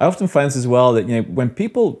often find this as well, that when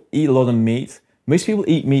people eat a lot of meat, most people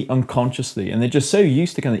eat meat unconsciously, and they're just so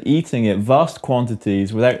used to kind of eating it vast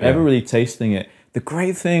quantities without ever really tasting it. The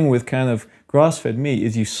great thing with kind of grass-fed meat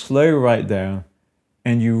is you slow right down,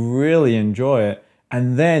 and you really enjoy it,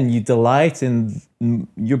 and then you delight in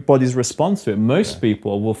your body's response to it. Most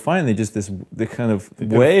people will find the kind of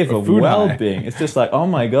wave of well-being. It's just like, oh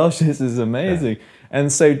my gosh, this is amazing. And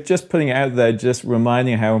so just putting it out there, just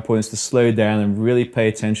reminding how important it is to slow down and really pay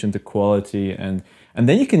attention to quality. And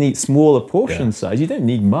then you can eat smaller portion size. You don't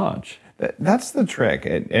need much. That's the trick.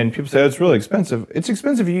 And people say, oh, it's really expensive. It's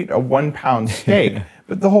expensive if you eat a 1 pound steak.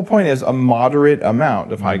 But the whole point is a moderate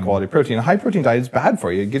amount of high quality protein. A high protein diet is bad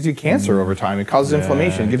for you. It gives you cancer over time. It causes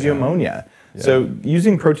inflammation. It gives you ammonia. Yeah. So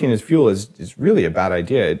using protein as fuel is really a bad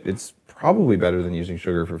idea. It's probably better than using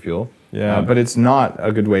sugar for fuel. Yeah. But it's not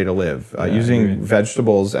a good way to live. Using agreed.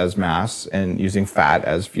 vegetables as mass and using fat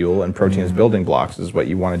as fuel and protein as building blocks is what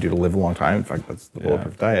you want to do to live a long time. In fact, that's the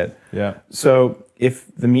Bulletproof diet. Yeah. So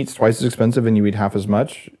if the meat's twice as expensive and you eat half as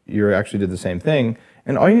much, you actually did the same thing.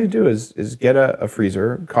 And all you need to do is get a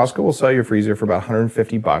freezer. Costco will sell your freezer for about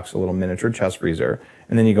 $150, a little miniature chest freezer.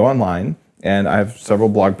 And then you go online, and I have several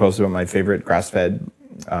blog posts about my favorite grass-fed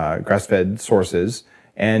sources,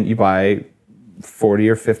 and you buy 40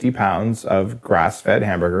 or 50 pounds of grass-fed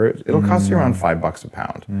hamburger. It'll cost you around $5 a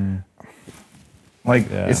pound.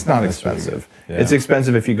 It's not expensive. Really It's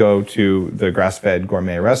expensive if you go to the grass-fed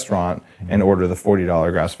gourmet restaurant and order the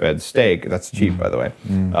 $40 grass-fed steak. That's cheap, by the way.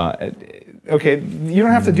 Okay, you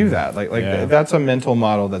don't have to do that. That's a mental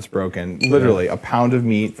model that's broken. Literally, a pound of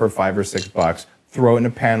meat for $5 or $6. Throw it in a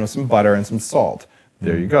pan with some butter and some salt.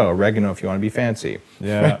 There you go. Oregano if you want to be fancy.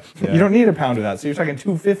 Yeah. You don't need a pound of that. So you're talking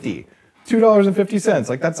 $2.50.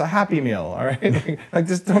 That's a Happy Meal, all right?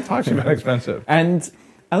 Just don't talk to me about expensive. And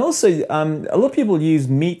also, a lot of people use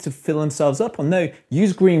meat to fill themselves up on. No,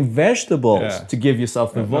 use green vegetables to give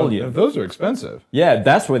yourself the volume. Those are expensive. Yeah,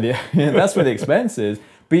 that's where the expense is.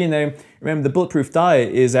 But remember, the Bulletproof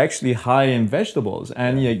diet is actually high in vegetables,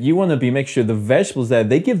 and you want to make sure the vegetables there,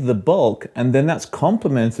 they give the bulk, and then that's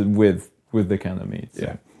complemented with the kind of meat. So.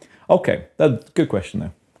 Yeah. Okay, that's a good question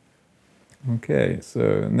though. Okay,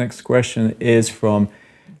 so next question is from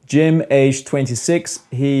Jim, age 26.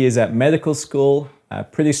 He is at medical school,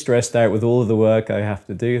 pretty stressed out with all of the work I have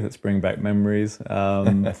to do. Let's bring back memories.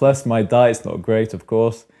 Plus, my diet's not great, of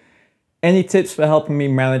course. Any tips for helping me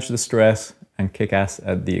manage the stress and kick ass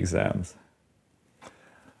at the exams?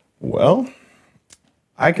 Well,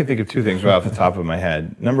 I can think of two things right off the top of my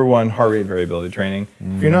head. Number one, heart rate variability training.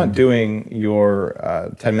 If you're not doing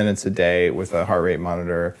your 10 minutes a day with a heart rate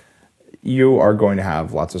monitor, you are going to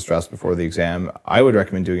have lots of stress before the exam. I would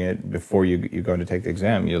recommend doing it before you go to take the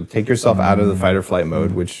exam. You'll take yourself out of the fight or flight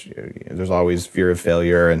mode, which there's always fear of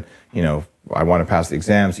failure and, I want to pass the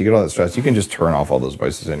exam. So you get all that stress. You can just turn off all those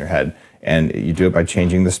voices in your head. And you do it by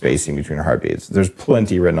changing the spacing between your heartbeats. There's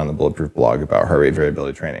plenty written on the Bulletproof blog about heart rate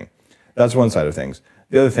variability training. That's one side of things.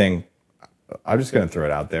 The other thing, I'm just going to throw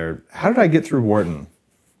it out there. How did I get through Wharton?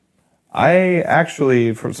 I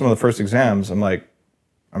actually, for some of the first exams,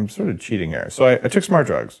 I'm sort of cheating here. So I took smart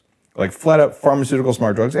drugs, flat up pharmaceutical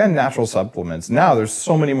smart drugs and natural supplements. Now there's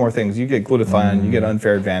so many more things. You get glutathione, you get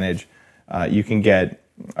unfair advantage, you can get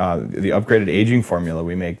the upgraded aging formula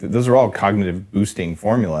we make. Those are all cognitive boosting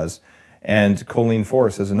formulas. And choline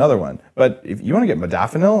force is another one. But if you want to get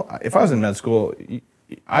modafinil, if I was in med school,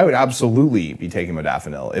 I would absolutely be taking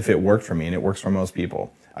modafinil if it worked for me, and it works for most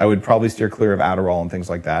people. I would probably steer clear of Adderall and things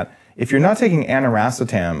like that. If you're not taking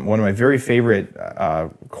aniracetam, one of my very favorite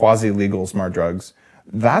quasi-legal smart drugs,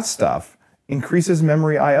 that stuff increases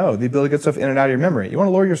memory I/O, the ability to get stuff in and out of your memory. You want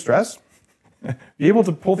to lower your stress? Be able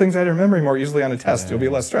to pull things out of your memory more easily on a test. You'll be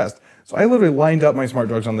less stressed. So I literally lined up my smart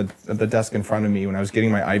drugs on the desk in front of me when I was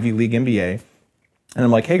getting my Ivy League MBA. And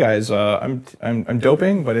I'm like, hey guys, I'm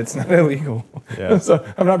doping, but it's not illegal. Yeah. So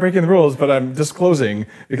I'm not breaking the rules, but I'm disclosing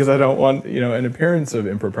because I don't want an appearance of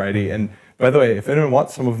impropriety. And by the way, if anyone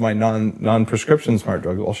wants some of my non-prescription smart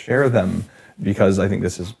drugs, I'll share them because I think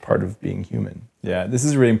this is part of being human. Yeah, this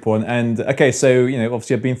is really important. And okay, so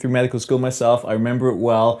obviously I've been through medical school myself. I remember it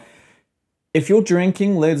well. If you're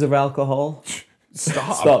drinking loads of alcohol,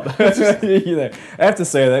 stop. I have to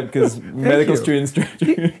say that because medical students drink.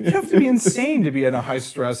 You have to be insane to be in a high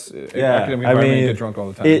stress academic environment and get drunk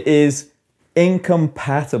all the time. It is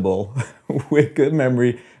incompatible with good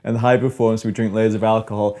memory and high performance. We drink loads of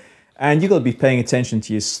alcohol. And you've got to be paying attention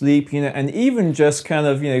to your sleep, and even just kind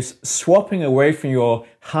of, swapping away from your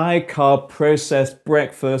high carb processed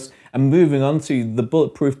breakfast and moving on to the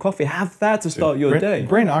Bulletproof coffee. Have that to start your day.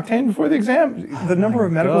 Brain octane before the exam. The number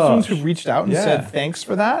of medical students who reached out and said thanks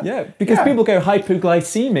for that. Yeah, because people go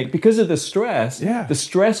hypoglycemic because of the stress. Yeah. The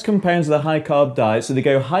stress compounds the high carb diet, so they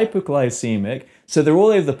go hypoglycemic. So they're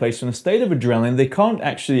all over the place in a state of adrenaline. They can't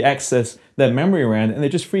actually access their memory around it, and they're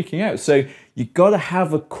just freaking out. So you've got to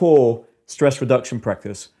have a core stress reduction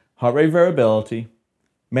practice. Heart rate variability,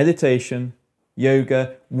 meditation,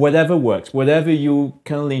 yoga, whatever works, whatever you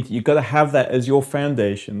kind of lean to. You've got to have that as your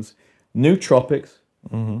foundations. Nootropics,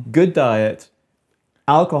 good diet,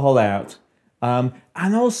 alcohol out, and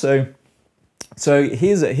also, so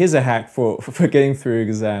here's a hack for getting through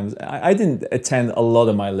exams. I didn't attend a lot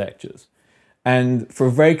of my lectures. And for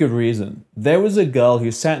a very good reason. There was a girl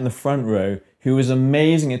who sat in the front row who was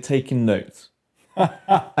amazing at taking notes.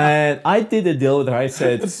 And I did a deal with her. I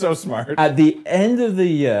said, that's so smart. At the end of the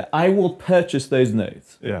year, I will purchase those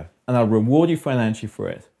notes. Yeah. And I'll reward you financially for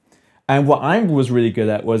it. And what I was really good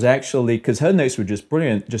at was actually, because her notes were just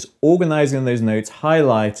brilliant, just organizing those notes,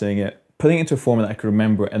 highlighting it, putting it into a format that I could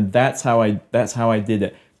remember, and that's how I did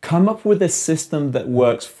it. Come up with a system that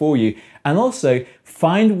works for you, and also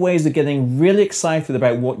find ways of getting really excited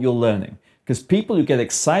about what you're learning. Because people who get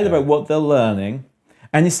excited about what they're learning,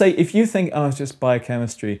 and you say, if you think, oh, it's just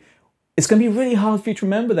biochemistry, it's going to be really hard for you to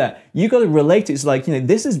remember that. You got to relate it. It's like,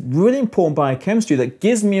 this is really important biochemistry that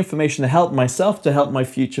gives me information to help myself, to help my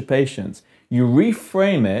future patients. You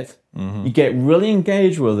reframe it, you get really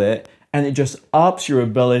engaged with it, and it just ups your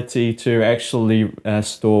ability to actually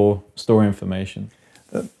store information.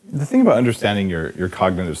 The thing about understanding your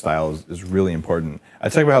cognitive style is really important. I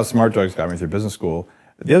talk about how smart drugs got me through business school.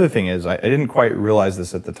 The other thing is, I didn't quite realize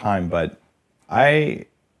this at the time, but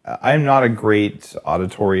I'm not a great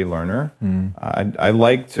auditory learner. I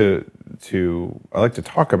like to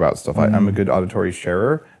talk about stuff. I'm a good auditory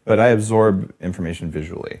sharer, but I absorb information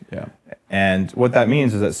visually. Yeah. And what that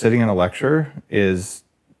means is that sitting in a lecture is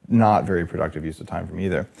not very productive use of time for me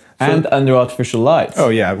either. So, and under artificial lights. Oh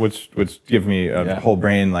yeah, which give me a whole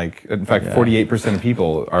brain, like, in fact, 48% of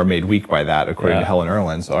people are made weak by that, according to Helen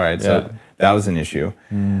Irwin. So all right, so that was an issue.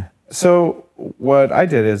 So what I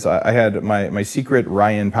did is I had my secret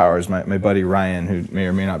Ryan powers, my buddy Ryan, who may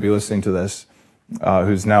or may not be listening to this,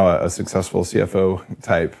 who's now a successful CFO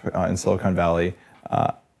type in Silicon Valley.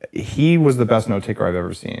 He was the best note taker I've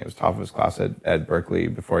ever seen. He was top of his class at Berkeley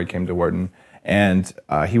before he came to Wharton. And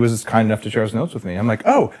he was kind enough to share his notes with me. I'm like,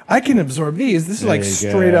 oh, I can absorb these. This is like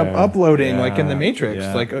straight up uploading, like in the Matrix.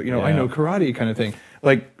 Like, I know karate kind of thing.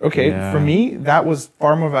 Like, okay, for me, that was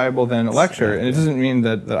far more valuable than a lecture. And it doesn't mean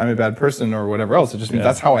that I'm a bad person or whatever else. It just means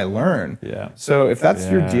that's how I learn. So if that's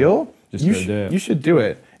your deal, you should do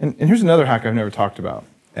it. And here's another hack I've never talked about.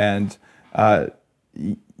 And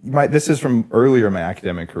this is from earlier in my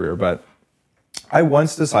academic career, but I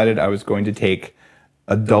once decided I was going to take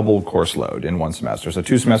a double course load in one semester. So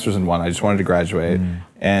 2 semesters in one. I just wanted to graduate.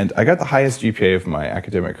 And I got the highest GPA of my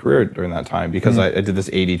academic career during that time because I did this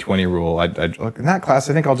 80-20 rule. I look, in that class,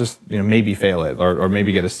 I think I'll just maybe fail it or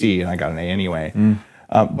maybe get a C, and I got an A anyway.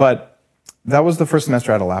 But that was the first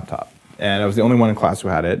semester I had a laptop. And I was the only one in class who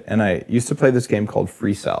had it. And I used to play this game called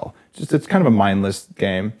Free Cell. It's kind of a mindless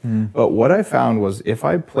game. But what I found was if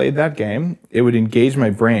I played that game, it would engage my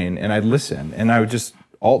brain and I'd listen. And I would just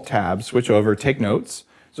Alt-Tab, switch over, take notes.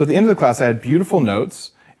 So at the end of the class, I had beautiful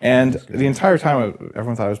notes. And the entire time,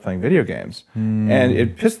 everyone thought I was playing video games. And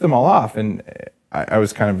it pissed them all off. And I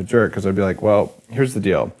was kind of a jerk because I'd be like, well, here's the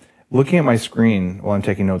deal. Looking at my screen while I'm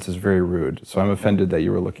taking notes is very rude. So I'm offended that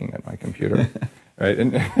you were looking at my computer. Right?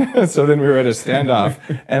 And so then we were at a standoff.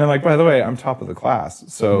 And I'm like, by the way, I'm top of the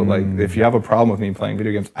class. So like, if you have a problem with me playing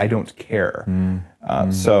video games, I don't care.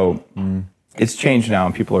 It's changed now,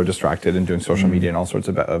 and people are distracted and doing social media and all sorts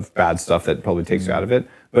of bad stuff that probably takes you out of it.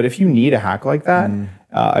 But if you need a hack like that,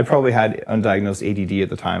 I probably had undiagnosed ADD at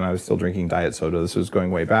the time. I was still drinking diet soda. This was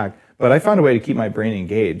going way back. But I found a way to keep my brain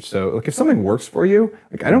engaged. So like, if something works for you,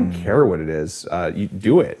 like, I don't care what it is, you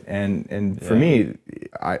do it. And for me,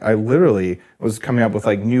 I literally was coming up with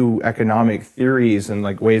like new economic theories and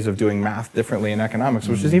like ways of doing math differently in economics,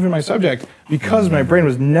 which is even my subject, because my brain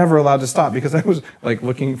was never allowed to stop, because I was like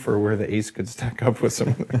looking for where the ace could stack up with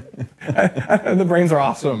something. The brains are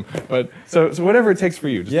awesome. But so whatever it takes for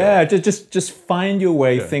you. Just find your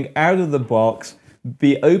way, think out of the box,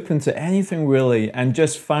 be open to anything really, and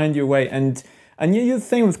just find your way. And the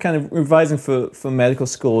thing with kind of revising for medical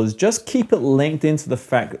school is just keep it linked into the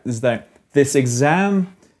fact is that this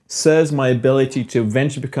exam serves my ability to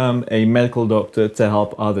eventually become a medical doctor to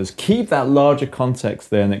help others. Keep that larger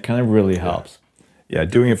context there, and it kind of really helps. Yeah,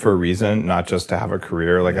 doing it for a reason, not just to have a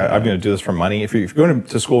career. Like, I'm going to do this for money. If you're going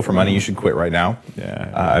to school for money, you should quit right now.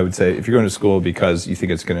 I would say if you're going to school because you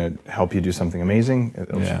think it's going to help you do something amazing,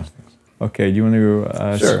 it'll change things. Okay, do you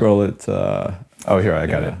want to scroll it? Oh, here, I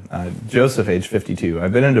got it. Joseph, age 52.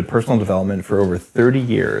 I've been into personal development for over 30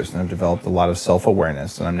 years, and I've developed a lot of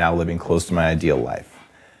self-awareness, and I'm now living close to my ideal life.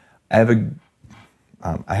 I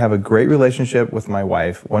have a great relationship with my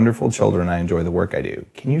wife, wonderful children, and I enjoy the work I do.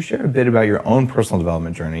 Can you share a bit about your own personal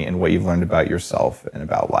development journey and what you've learned about yourself and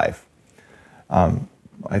about life?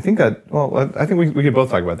 I think we could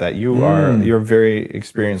both talk about that. You're a very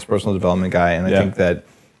experienced personal development guy, and I think that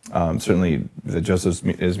certainly that Joseph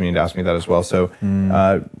is meaning to ask me that as well. So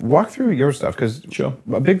walk through your stuff, because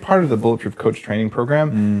a big part of the Bulletproof Coach training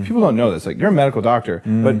program, people don't know this. Like, you're a medical doctor,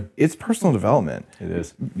 but it's personal development. It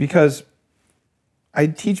is. Because I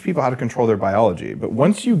teach people how to control their biology. But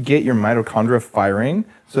once you get your mitochondria firing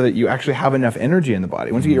so that you actually have enough energy in the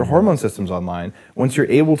body, once you get your hormone systems online, once you're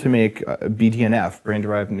able to make BDNF,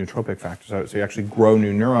 brain-derived neurotrophic factors, so you actually grow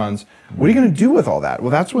new neurons, what are you going to do with all that?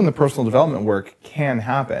 Well, that's when the personal development work can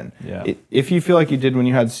happen. Yeah. If you feel like you did when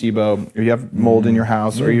you had SIBO, or you have mold in your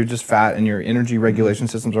house, or you're just fat and your energy regulation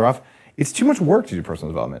systems are off, it's too much work to do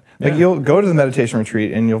personal development. Like you'll go to the meditation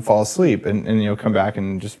retreat and you'll fall asleep and you'll come back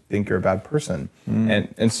and just think you're a bad person.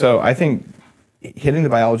 And so I think hitting the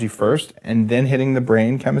biology first and then hitting the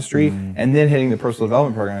brain chemistry and then hitting the personal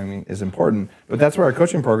development programming is important. But that's where our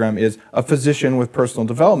coaching program is a physician with personal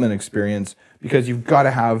development experience, because you've got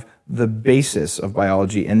to have the basis of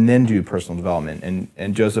biology and then do personal development.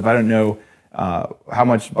 And Joseph, I don't know how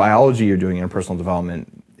much biology you're doing in personal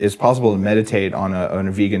development. It's possible to meditate on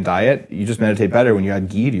a vegan diet. You just meditate better when you add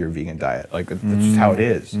ghee to your vegan diet. Like that's just how it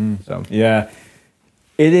is. So yeah,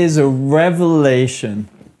 it is a revelation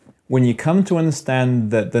when you come to understand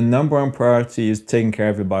that the number one priority is taking care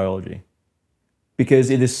of your biology, because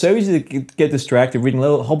it is so easy to get distracted reading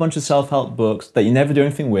a whole bunch of self-help books that you never do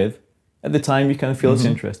anything with. At the time, you kind of feel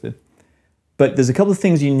disinterested. But there's a couple of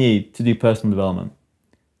things you need to do personal development.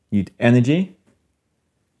 You need energy.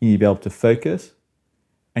 You need to be able to focus.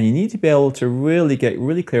 And you need to be able to really get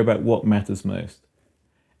really clear about what matters most.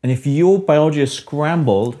 And if your biology is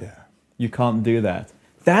scrambled, you can't do that.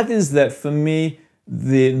 That is for me,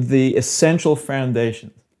 the essential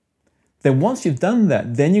foundation. Then once you've done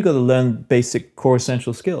that, then you've got to learn basic core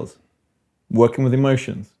essential skills. Working with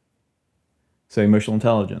emotions. So emotional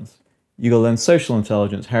intelligence. You've got to learn social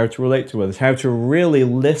intelligence, how to relate to others, how to really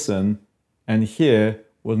listen and hear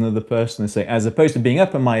what another person is saying, as opposed to being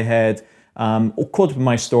up in my head, or caught up in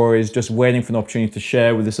my stories, just waiting for an opportunity to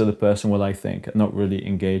share with this other person what I think, and not really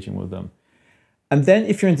engaging with them. And then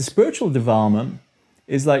if you're into spiritual development,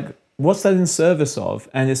 it's like, what's that in service of?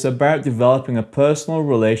 And it's about developing a personal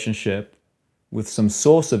relationship with some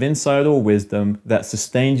source of insight or wisdom that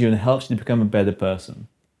sustains you and helps you to become a better person.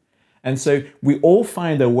 And so we all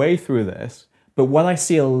find a way through this, but what I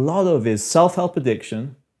see a lot of is self-help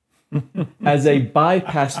addiction as a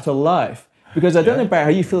bypass to life. Because I don't know about how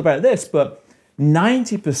you feel about this, but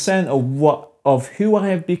 90% of who I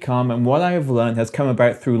have become and what I have learned has come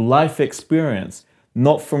about through life experience,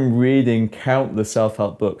 not from reading countless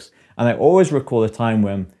self-help books. And I always recall a time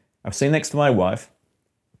when I was sitting next to my wife,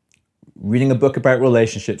 reading a book about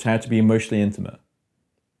relationships, how to be emotionally intimate.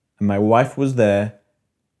 And my wife was there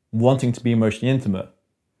wanting to be emotionally intimate,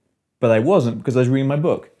 but I wasn't, because I was reading my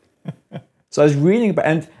book. So I was reading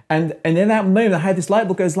about, and in that moment I had this light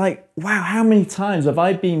bulb. I was like, wow, how many times have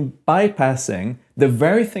I been bypassing the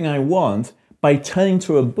very thing I want by turning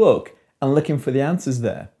to a book and looking for the answers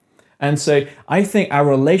there? And so I think our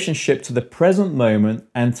relationship to the present moment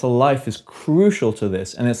and to life is crucial to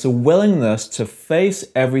this. And it's a willingness to face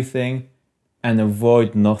everything and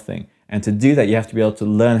avoid nothing. And to do that, you have to be able to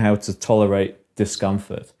learn how to tolerate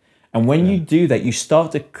discomfort. And when you do that, you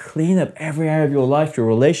start to clean up every area of your life, your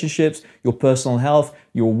relationships, your personal health,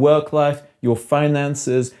 your work life, your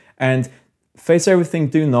finances, and face everything,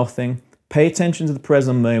 do nothing, pay attention to the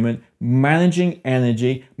present moment, managing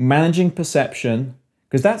energy, managing perception,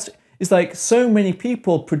 because it's like so many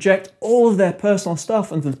people project all of their personal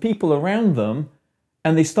stuff onto the people around them,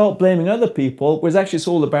 and they start blaming other people, whereas actually it's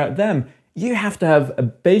all about them. You have to have a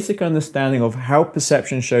basic understanding of how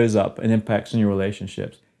perception shows up and impacts on your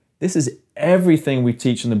relationships. This is everything we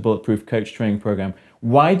teach in the Bulletproof Coach Training Program.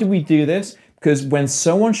 Why do we do this? Because when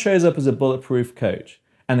someone shows up as a Bulletproof Coach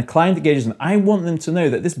and a client engages them, I want them to know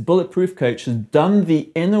that this Bulletproof Coach has done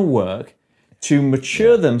the inner work to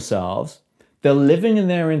mature themselves. They're living in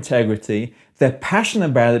their integrity. They're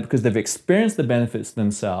passionate about it because they've experienced the benefits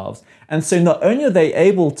themselves. And so not only are they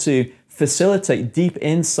able to facilitate deep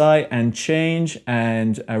insight and change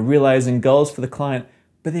and realizing goals for the client,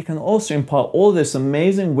 but they can also impart all this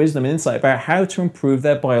amazing wisdom and insight about how to improve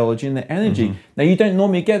their biology and their energy. Now, you don't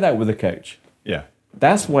normally get that with a coach. Yeah.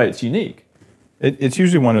 That's why it's unique. It's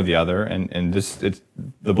usually one or the other, and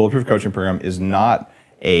the Bulletproof Coaching Program is not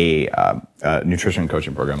a nutrition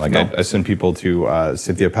coaching program. Like I send people to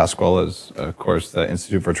Cynthia Pasquale's course, the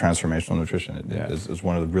Institute for Transformational Nutrition. It is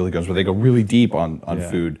one of the really good ones where they go really deep on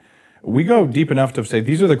food. We go deep enough to say,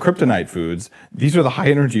 these are the kryptonite foods. These are the high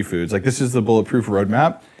energy foods. Like this is the Bulletproof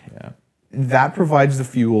roadmap. Yeah. That provides the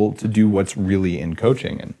fuel to do what's really in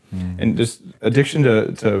coaching. And just addiction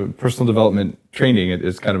to personal development training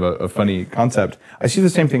is kind of a funny concept. I see the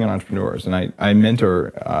same thing in entrepreneurs, and I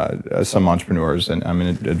mentor some entrepreneurs, and I'm an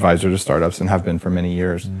advisor to startups and have been for many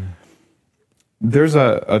years. there's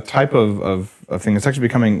a type of thing that's actually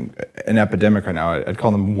becoming an epidemic right now. I'd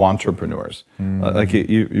call them wantrepreneurs. Like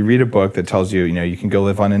you read a book that tells you, you can go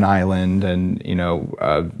live on an island and,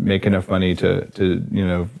 make enough money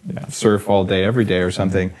to surf all day, every day or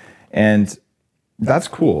something. And that's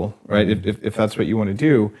cool, right? If that's what you want to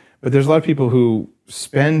do. But there's a lot of people who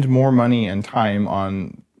spend more money and time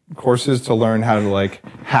on courses to learn how to like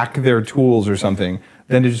hack their tools or something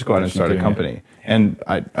than to just go out and start a company. And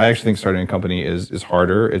I actually think starting a company is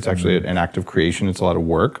harder. It's actually an act of creation. It's a lot of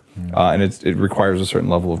work. And it requires a certain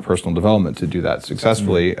level of personal development to do that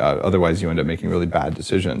successfully. Otherwise, you end up making really bad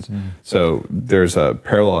decisions. So there's a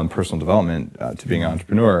parallel in personal development to being an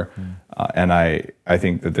entrepreneur. And I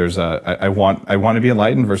think that there's I want to be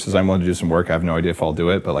enlightened versus I'm willing to do some work. I have no idea if I'll do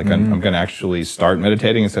it, but like I'm going to actually start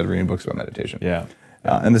meditating instead of reading books about meditation. Yeah.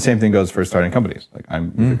 And the same thing goes for starting companies. Like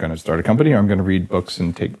I'm either going to start a company or I'm going to read books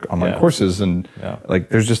and take online courses. And like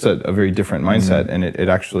there's just a very different mindset. And it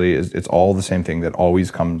actually is, it's all the same thing that always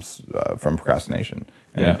comes from procrastination.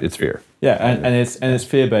 And it's fear. Yeah, and it's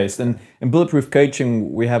fear-based. And in Bulletproof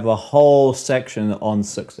Coaching, we have a whole section on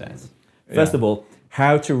success. First of all,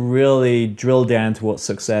 how to really drill down to what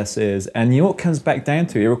success is. And you know what comes back down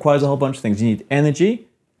to? It requires a whole bunch of things. You need energy,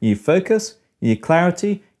 you need focus, you need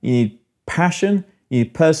clarity, you need passion, you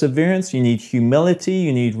need perseverance, you need humility,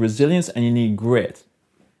 you need resilience, and you need grit.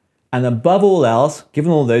 And above all else, given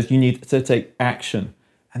all those, you need to take action.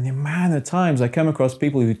 And the amount of times I come across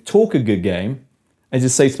people who talk a good game, as you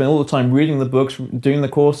say, spend all the time reading the books, doing the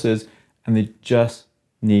courses, and they just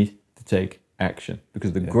need to take action.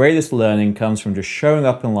 Because the greatest learning comes from just showing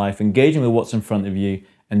up in life, engaging with what's in front of you,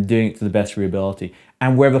 and doing it to the best of your ability.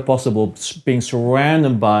 And wherever possible, being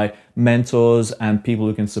surrounded by mentors and people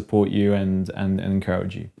who can support you and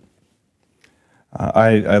encourage you.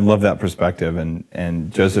 I love that perspective.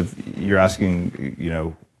 And Joseph, you're asking,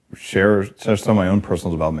 share some of my own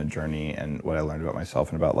personal development journey and what I learned about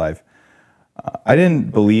myself and about life. I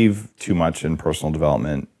didn't believe too much in personal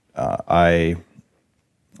development. I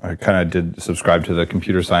kind of did subscribe to the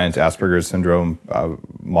computer science Asperger's syndrome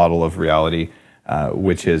model of reality,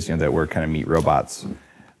 which is that we're kind of meat robots.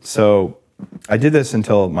 So I did this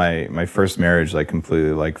until my first marriage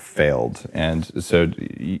completely failed. And so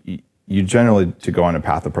you generally, to go on a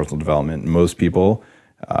path of personal development, most people,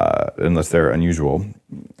 unless they're unusual,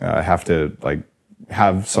 have to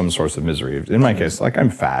have some source of misery. In my case, I'm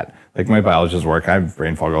fat. My biologists work. I have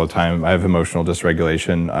brain fog all the time. I have emotional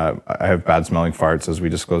dysregulation. I have bad smelling farts, as we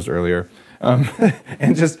disclosed earlier.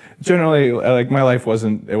 And just generally, my life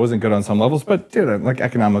wasn't good on some levels, but dude, I'm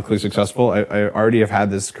economically successful. I already have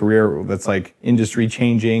had this career that's industry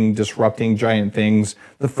changing, disrupting giant things.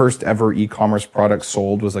 The first ever e-commerce product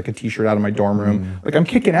sold was a t-shirt out of my dorm room. I'm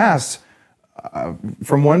kicking ass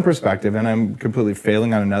from one perspective, and I'm completely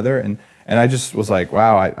failing on another. And I just was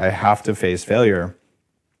wow, I have to face failure.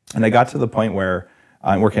 And I got to the point where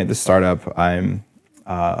I'm working at this startup. I'm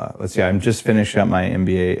just finishing up my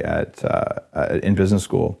MBA in business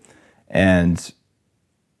school. And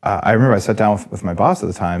I remember I sat down with my boss at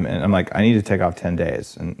the time, and I'm I need to take off 10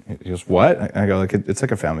 days. And he goes, what? And I go, it's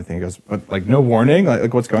a family thing. He goes, but no warning?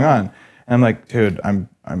 What's going on? And I'm dude,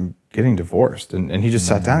 I'm getting divorced. And he just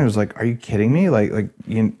sat down. He was like, are you kidding me?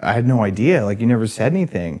 I had no idea. You never said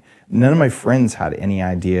anything. None of my friends had any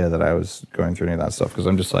idea that I was going through any of that stuff, because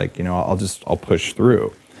I'm just I'll push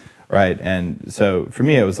through. Right. And so for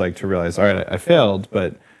me, it was to realize, all right, I failed.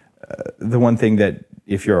 But the one thing that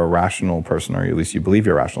if you're a rational person, or at least you believe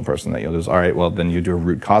you're a rational person, that you'll do is, all right, well, then you do a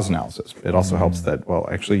root cause analysis. It also helps that,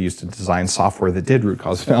 I actually used to design software that did root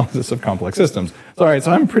cause analysis of complex systems. So, all right,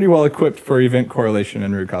 so I'm pretty well equipped for event correlation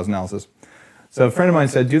and root cause analysis. So a friend of mine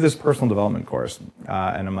said, do this personal development course.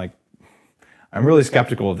 And I'm I'm really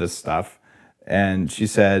skeptical of this stuff. And she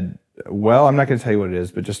said, well, I'm not going to tell you what it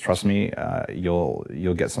is, but just trust me, you'll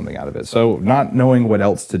get something out of it. So not knowing what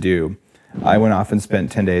else to do, I went off and spent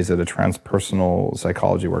 10 days at a transpersonal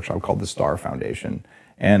psychology workshop called the STAR Foundation.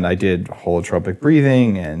 And I did holotropic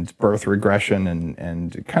breathing and birth regression,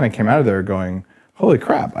 and kind of came out of there going, holy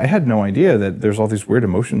crap, I had no idea that there's all these weird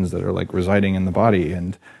emotions that are residing in the body,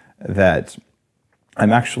 and that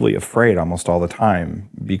I'm actually afraid almost all the time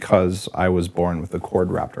because I was born with a cord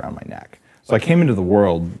wrapped around my neck. So I came into the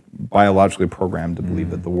world biologically programmed to believe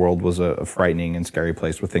that the world was a frightening and scary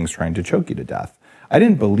place with things trying to choke you to death. I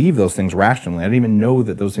didn't believe those things rationally. I didn't even know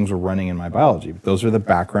that those things were running in my biology. But those are the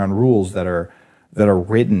background rules that are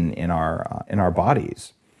written in our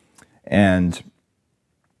bodies. And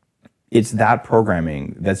it's that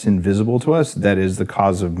programming that's invisible to us that is the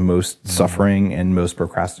cause of most suffering and most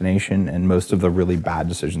procrastination and most of the really bad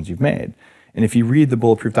decisions you've made. And if you read the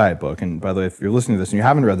Bulletproof Diet book, and by the way, if you're listening to this and you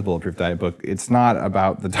haven't read the Bulletproof Diet book, it's not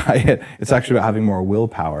about the diet. It's actually about having more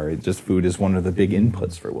willpower. It's just food is one of the big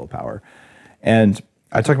inputs for willpower. And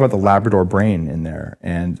I talk about the Labrador brain in there,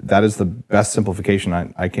 and that is the best simplification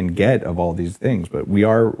I can get of all these things. But we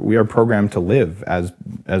are programmed to live as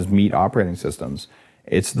meat operating systems.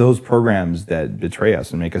 It's those programs that betray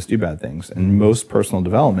us and make us do bad things. And most personal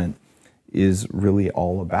development is really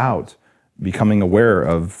all about becoming aware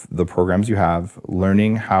of the programs you have,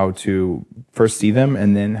 learning how to first see them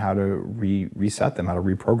and then how to reset them, how to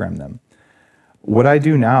reprogram them. What I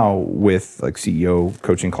do now with like CEO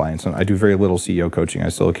coaching clients, and I do very little CEO coaching. I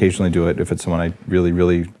still occasionally do it if it's someone I really,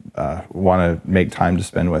 really want to make time to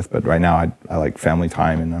spend with. But right now I like family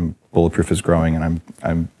time, and Bulletproof is growing, and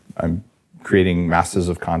I'm creating masses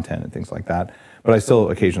of content and things like that. But I still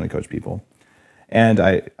occasionally coach people. And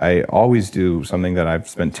I always do something that I've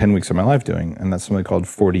spent 10 weeks of my life doing, and that's something called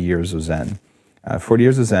 40 Years of Zen. 40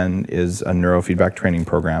 Years of Zen is a neurofeedback training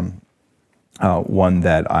program, one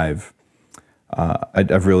that I've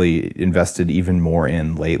really invested even more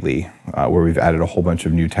in lately, where we've added a whole bunch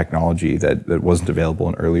of new technology that wasn't available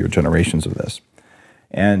in earlier generations of this.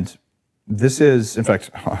 And this is, in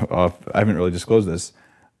fact, I haven't really disclosed this,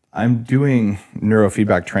 I'm doing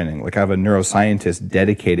neurofeedback training. Like I have a neuroscientist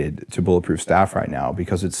dedicated to Bulletproof staff right now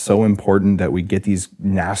because it's so important that we get these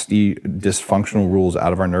nasty dysfunctional rules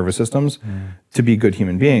out of our nervous systems to be good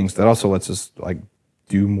human beings. That also lets us like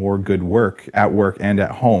do more good work and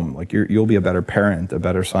at home. Like you'll be a better parent, a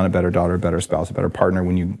better son, a better daughter, a better spouse, a better partner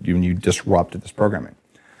when you disrupt this programming.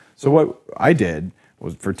 So what I did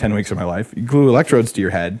was, for 10 weeks of my life, you glue electrodes to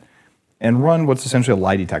your head and run what's essentially a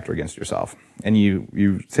lie detector against yourself. And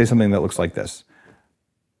you say something that looks like this: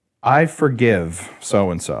 I forgive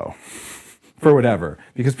so-and-so for whatever.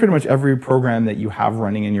 Because pretty much every program that you have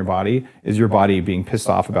running in your body is your body being pissed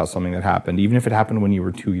off about something that happened, even if it happened when you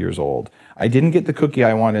were 2 years old. I didn't get the cookie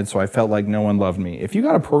I wanted, so I felt like no one loved me. If you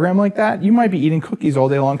got a program like that, you might be eating cookies all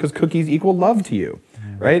day long because cookies equal love to you,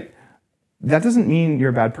 right? That doesn't mean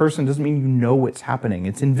you're a bad person. It doesn't mean you know what's happening.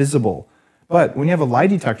 It's invisible. But when you have a lie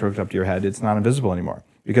detector hooked up to your head, it's not invisible anymore.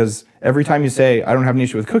 Because every time you say, I don't have an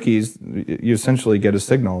issue with cookies, you essentially get a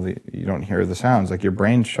signal that you don't hear the sounds, like your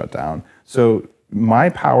brain's shut down. So my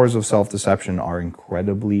powers of self-deception are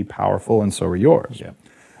incredibly powerful, and so are yours. Yeah.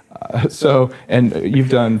 And you've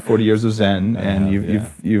done 40 years of Zen, and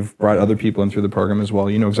you've brought other people in through the program as well.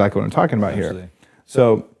 You know exactly what I'm talking about here.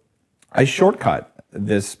 So I shortcut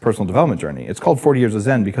this personal development journey. It's called 40 Years of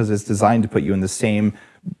Zen because it's designed to put you in the same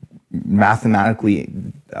mathematically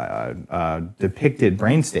depicted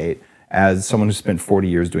brain state as someone who spent 40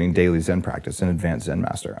 years doing daily Zen practice, an advanced Zen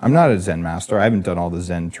master. I'm not a Zen master. I haven't done all the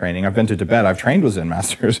Zen training. I've been to Tibet. I've trained with Zen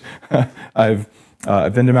masters. I've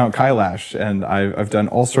been to Mount Kailash, and I've done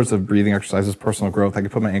all sorts of breathing exercises, personal growth. I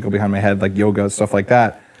could put my ankle behind my head, like yoga, stuff like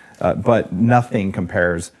that. But nothing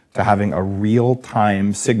compares to having a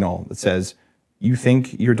real-time signal that says, you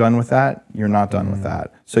think you're done with that, you're not done with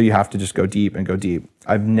that. So you have to just go deep and go deep.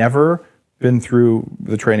 I've never been through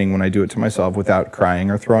the training when I do it to myself without crying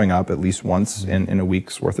or throwing up at least once in a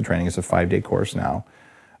week's worth of training. It's a 5-day course now.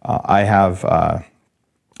 I've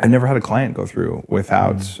never had a client go through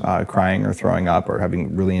without crying or throwing up or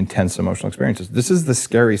having really intense emotional experiences. This is the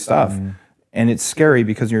scary stuff. And it's scary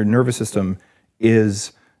because your nervous system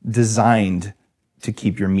is designed to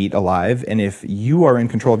keep your meat alive. And if you are in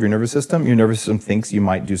control of your nervous system thinks you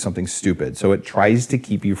might do something stupid. So it tries to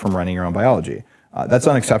keep you from running your own biology. That's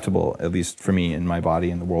unacceptable, at least for me in my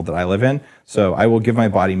body and the world that I live in. So I will give my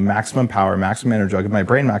body maximum power, maximum energy. I'll give my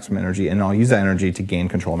brain maximum energy, and I'll use that energy to gain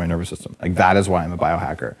control of my nervous system. Like that is why I'm a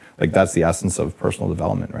biohacker. Like that's the essence of personal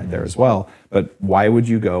development right there as well. But why would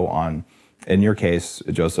you go on, in your case,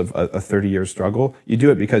 Joseph, a 30-year struggle? You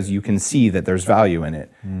do it because you can see that there's value in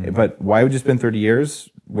it. But why would you spend 30 years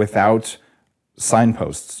without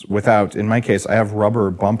signposts, without, in my case, I have rubber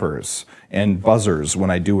bumpers and buzzers when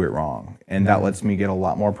I do it wrong. And that lets me get a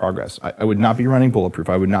lot more progress. I would not be running Bulletproof.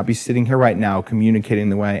 I would not be sitting here right now communicating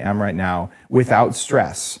the way I am right now without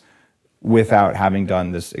stress, without having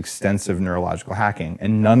done this extensive neurological hacking.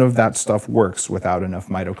 And none of that stuff works without enough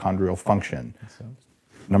mitochondrial function.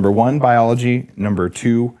 Number one, biology. Number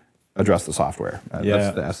two, address the software.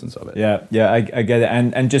 That's the essence of it. I get it.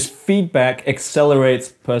 And just feedback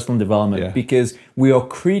accelerates personal development because we are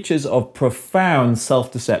creatures of profound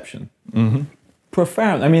self-deception.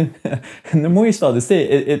 Profound. I mean, and the more you start to see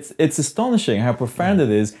it, it's astonishing how profound it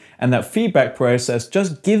is. And that feedback process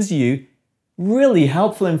just gives you really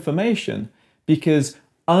helpful information, because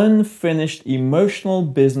unfinished emotional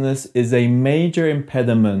business is a major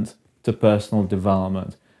impediment to personal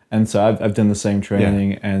development. And so I've done the same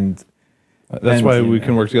training, and That's why we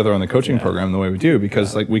can work together on the coaching program the way we do,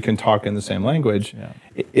 because like we can talk in the same language.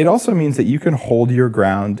 It also means that you can hold your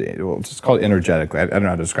ground. Well, it's just called energetic. I don't know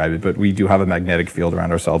how to describe it, but we do have a magnetic field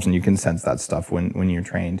around ourselves, and you can sense that stuff when you're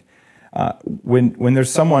trained. When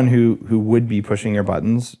there's someone who would be pushing your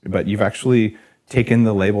buttons, but you've actually taken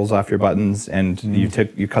the labels off your buttons, and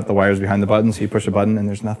you cut the wires behind the buttons, so you push a button and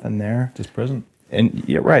there's nothing there. Just present. And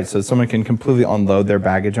yeah, right. So someone can completely unload their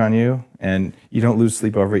baggage on you, and you don't lose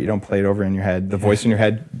sleep over it. You don't play it over in your head. The voice in your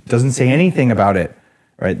head doesn't say anything about it,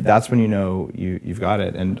 right? That's when you know you've got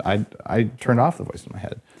it. And I turned off the voice in my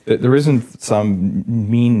head. There isn't some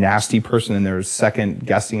mean, nasty person in there second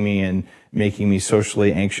guessing me and making me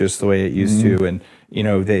socially anxious the way it used to. And you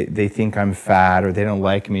know, they think I'm fat, or they don't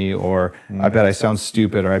like me, or I bet I sound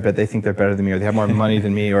stupid, or I bet they think they're better than me, or they have more money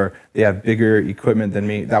than me, or they have bigger equipment than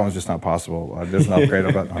me. That one's just not possible. There's an upgrade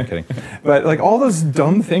about. No, I'm kidding. But like all those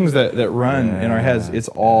dumb things that run in our heads, it's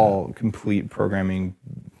all complete programming,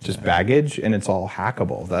 just baggage, and it's all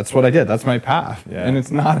hackable. That's what I did. That's my path, and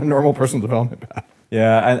it's not a normal personal development path.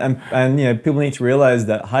 Yeah, and you know, people need to realize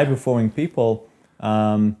that high performing people,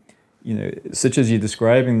 you know, such as you're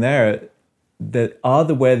describing there, that are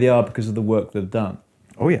the way they are because of the work they've done.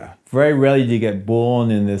 Oh yeah. Very rarely do you get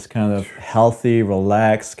born in this kind of healthy,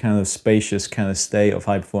 relaxed, kind of spacious kind of state of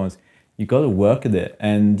high performance. You got to work at it,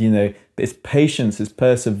 and you know, it's patience, it's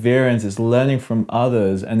perseverance, it's learning from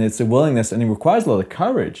others, and it's a willingness, and it requires a lot of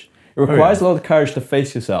courage. It requires a lot of courage to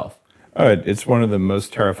face yourself. Oh, it's one of the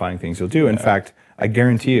most terrifying things you'll do. In fact, I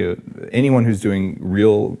guarantee you, anyone who's doing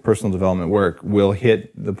real personal development work will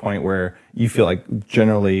hit the point where you feel like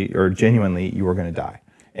generally or genuinely you are going to die,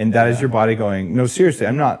 and that is your body going, no, seriously,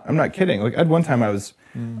 I'm not kidding. Like at one time, I was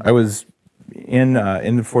in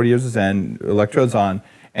the 40 years of Zen, electrodes on,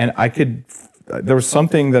 and there was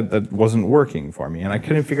something that wasn't working for me, and I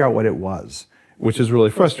couldn't figure out what it was, which is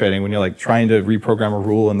really frustrating when you're like trying to reprogram a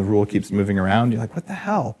rule and the rule keeps moving around. You're like, what the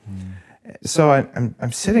hell? So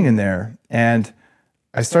I'm sitting in there, and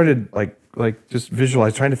I started like just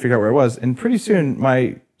visualize, trying to figure out where it was, and pretty soon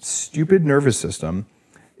my stupid nervous system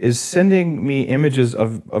is sending me images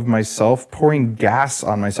of myself pouring gas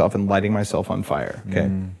on myself and lighting myself on fire. Okay,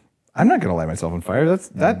 I'm not going to light myself on fire.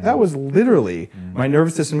 That was literally my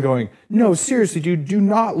nervous system going, no, seriously, dude, do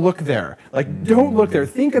not look there. Like, don't look there.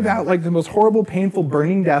 Think about like the most horrible, painful,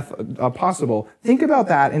 burning death possible. Think about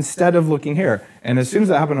that instead of looking here. And as soon as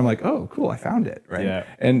that happened, I'm like, oh, cool, I found it, right? Yeah.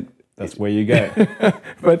 And that's where you go.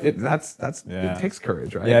 But it takes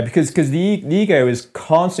courage, right? Yeah, because the ego is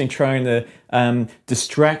constantly trying to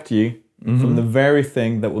distract you from the very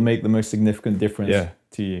thing that will make the most significant difference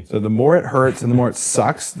to you. So the more it hurts and the more it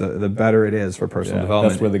sucks, the better it is for personal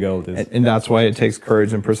development. That's where the gold is. And that's why it takes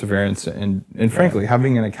courage and perseverance and frankly,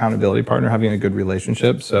 having an accountability partner, having a good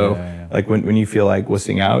relationship. So like when you feel like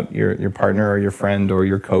wussing out, your partner or your friend or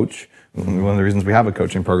your coach, one of the reasons we have a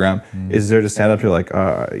coaching program is there to stand up to like,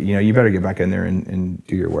 you know, you better get back in there and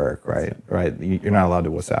do your work, right? Right? You're not allowed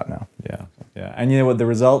to wuss out now. Yeah. And you know what the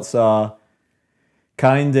results are?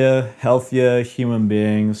 Kinder, healthier human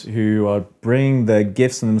beings who are bringing their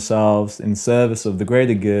gifts in themselves in service of the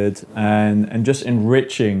greater good and just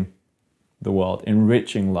enriching the world,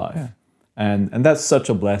 enriching life. Yeah. And that's such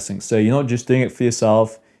a blessing. So you're not just doing it for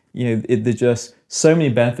yourself. You know, there's just so many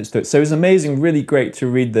benefits to it. So it's amazing, really great to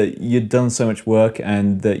read that you'd done so much work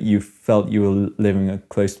and that you felt you were living a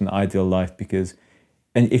close to an ideal life. Because,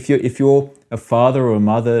 and if you're a father or a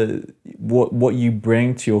mother, what you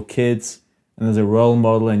bring to your kids and as a role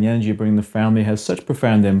model and the energy you bring in the family has such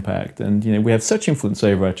profound impact. And you know, we have such influence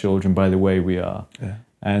over our children by the way we are. Yeah.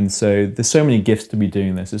 And so there's so many gifts to be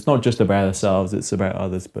doing this. It's not just about ourselves, it's about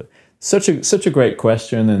others. But such a great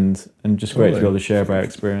question and just great to be able to share about our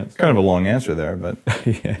experience. Kind of a long answer there, but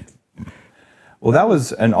yeah. Well, that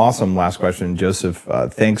was an awesome last question, Joseph.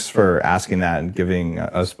 Thanks for asking that and giving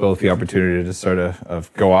us both the opportunity to sort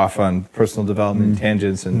of go off on personal development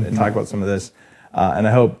tangents and talk about some of this. And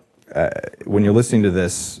I hope when you're listening to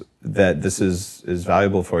this, that this is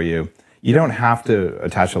valuable for you. You don't have to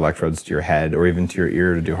attach electrodes to your head or even to your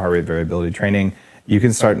ear to do heart rate variability training. You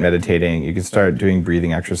can start meditating. You can start doing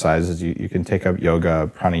breathing exercises. You can take up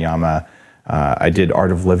yoga, pranayama. I did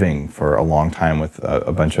Art of Living for a long time with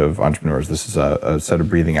a bunch of entrepreneurs. This is a set of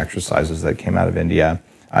breathing exercises that came out of India.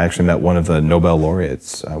 I actually met one of the Nobel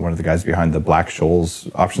laureates, one of the guys behind the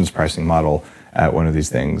Black-Scholes options pricing model at one of these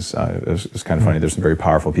things. It was kind of funny. There's some very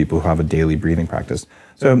powerful people who have a daily breathing practice.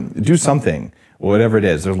 So do something. Whatever it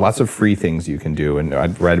is, there's lots of free things you can do, and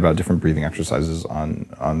I'd write about different breathing exercises on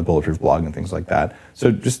the Bulletproof blog and things like that.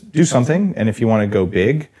 So just do something, and if you want to go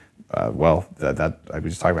big, well, we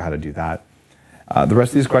just talked about how to do that. The rest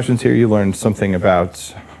of these questions here, you learned something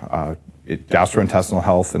about gastrointestinal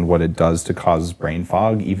health and what it does to cause brain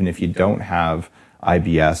fog, even if you don't have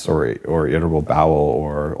IBS or irritable bowel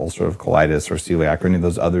or ulcerative colitis or celiac or any of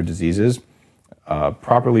those other diseases.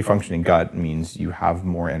 Properly functioning gut means you have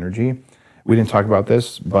more energy. We didn't talk about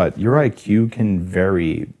this, but your IQ can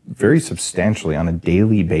vary very substantially on a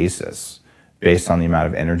daily basis based on the amount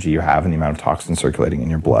of energy you have and the amount of toxins circulating in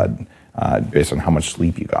your blood, based on how much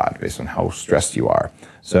sleep you got, based on how stressed you are.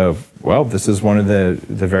 So, well, this is one of the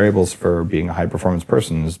variables for being a high-performance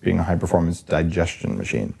person, is being a high-performance digestion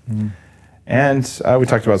machine. And we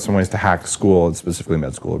talked about some ways to hack school, and specifically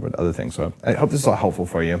med school, but other things. So I hope this is all helpful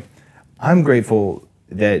for you. I'm grateful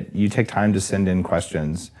that you take time to send in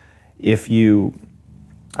questions. If you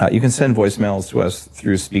can send voicemails to us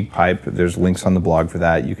through SpeakPipe. There's links on the blog for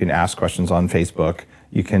that. You can ask questions on Facebook.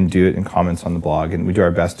 You can do it in comments on the blog, and we do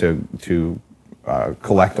our best to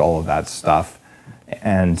collect all of that stuff.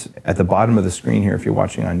 And at the bottom of the screen here, if you're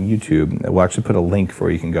watching on YouTube, we'll actually put a link where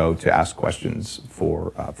you can go to ask questions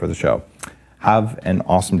for the show. Have an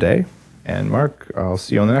awesome day, and Mark, I'll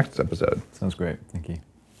see you on the next episode. Sounds great. Thank you.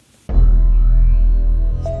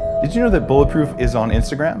 Did you know that Bulletproof is on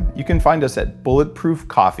Instagram? You can find us at Bulletproof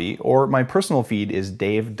Coffee, or my personal feed is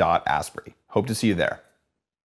dave.asprey. Hope to see you there.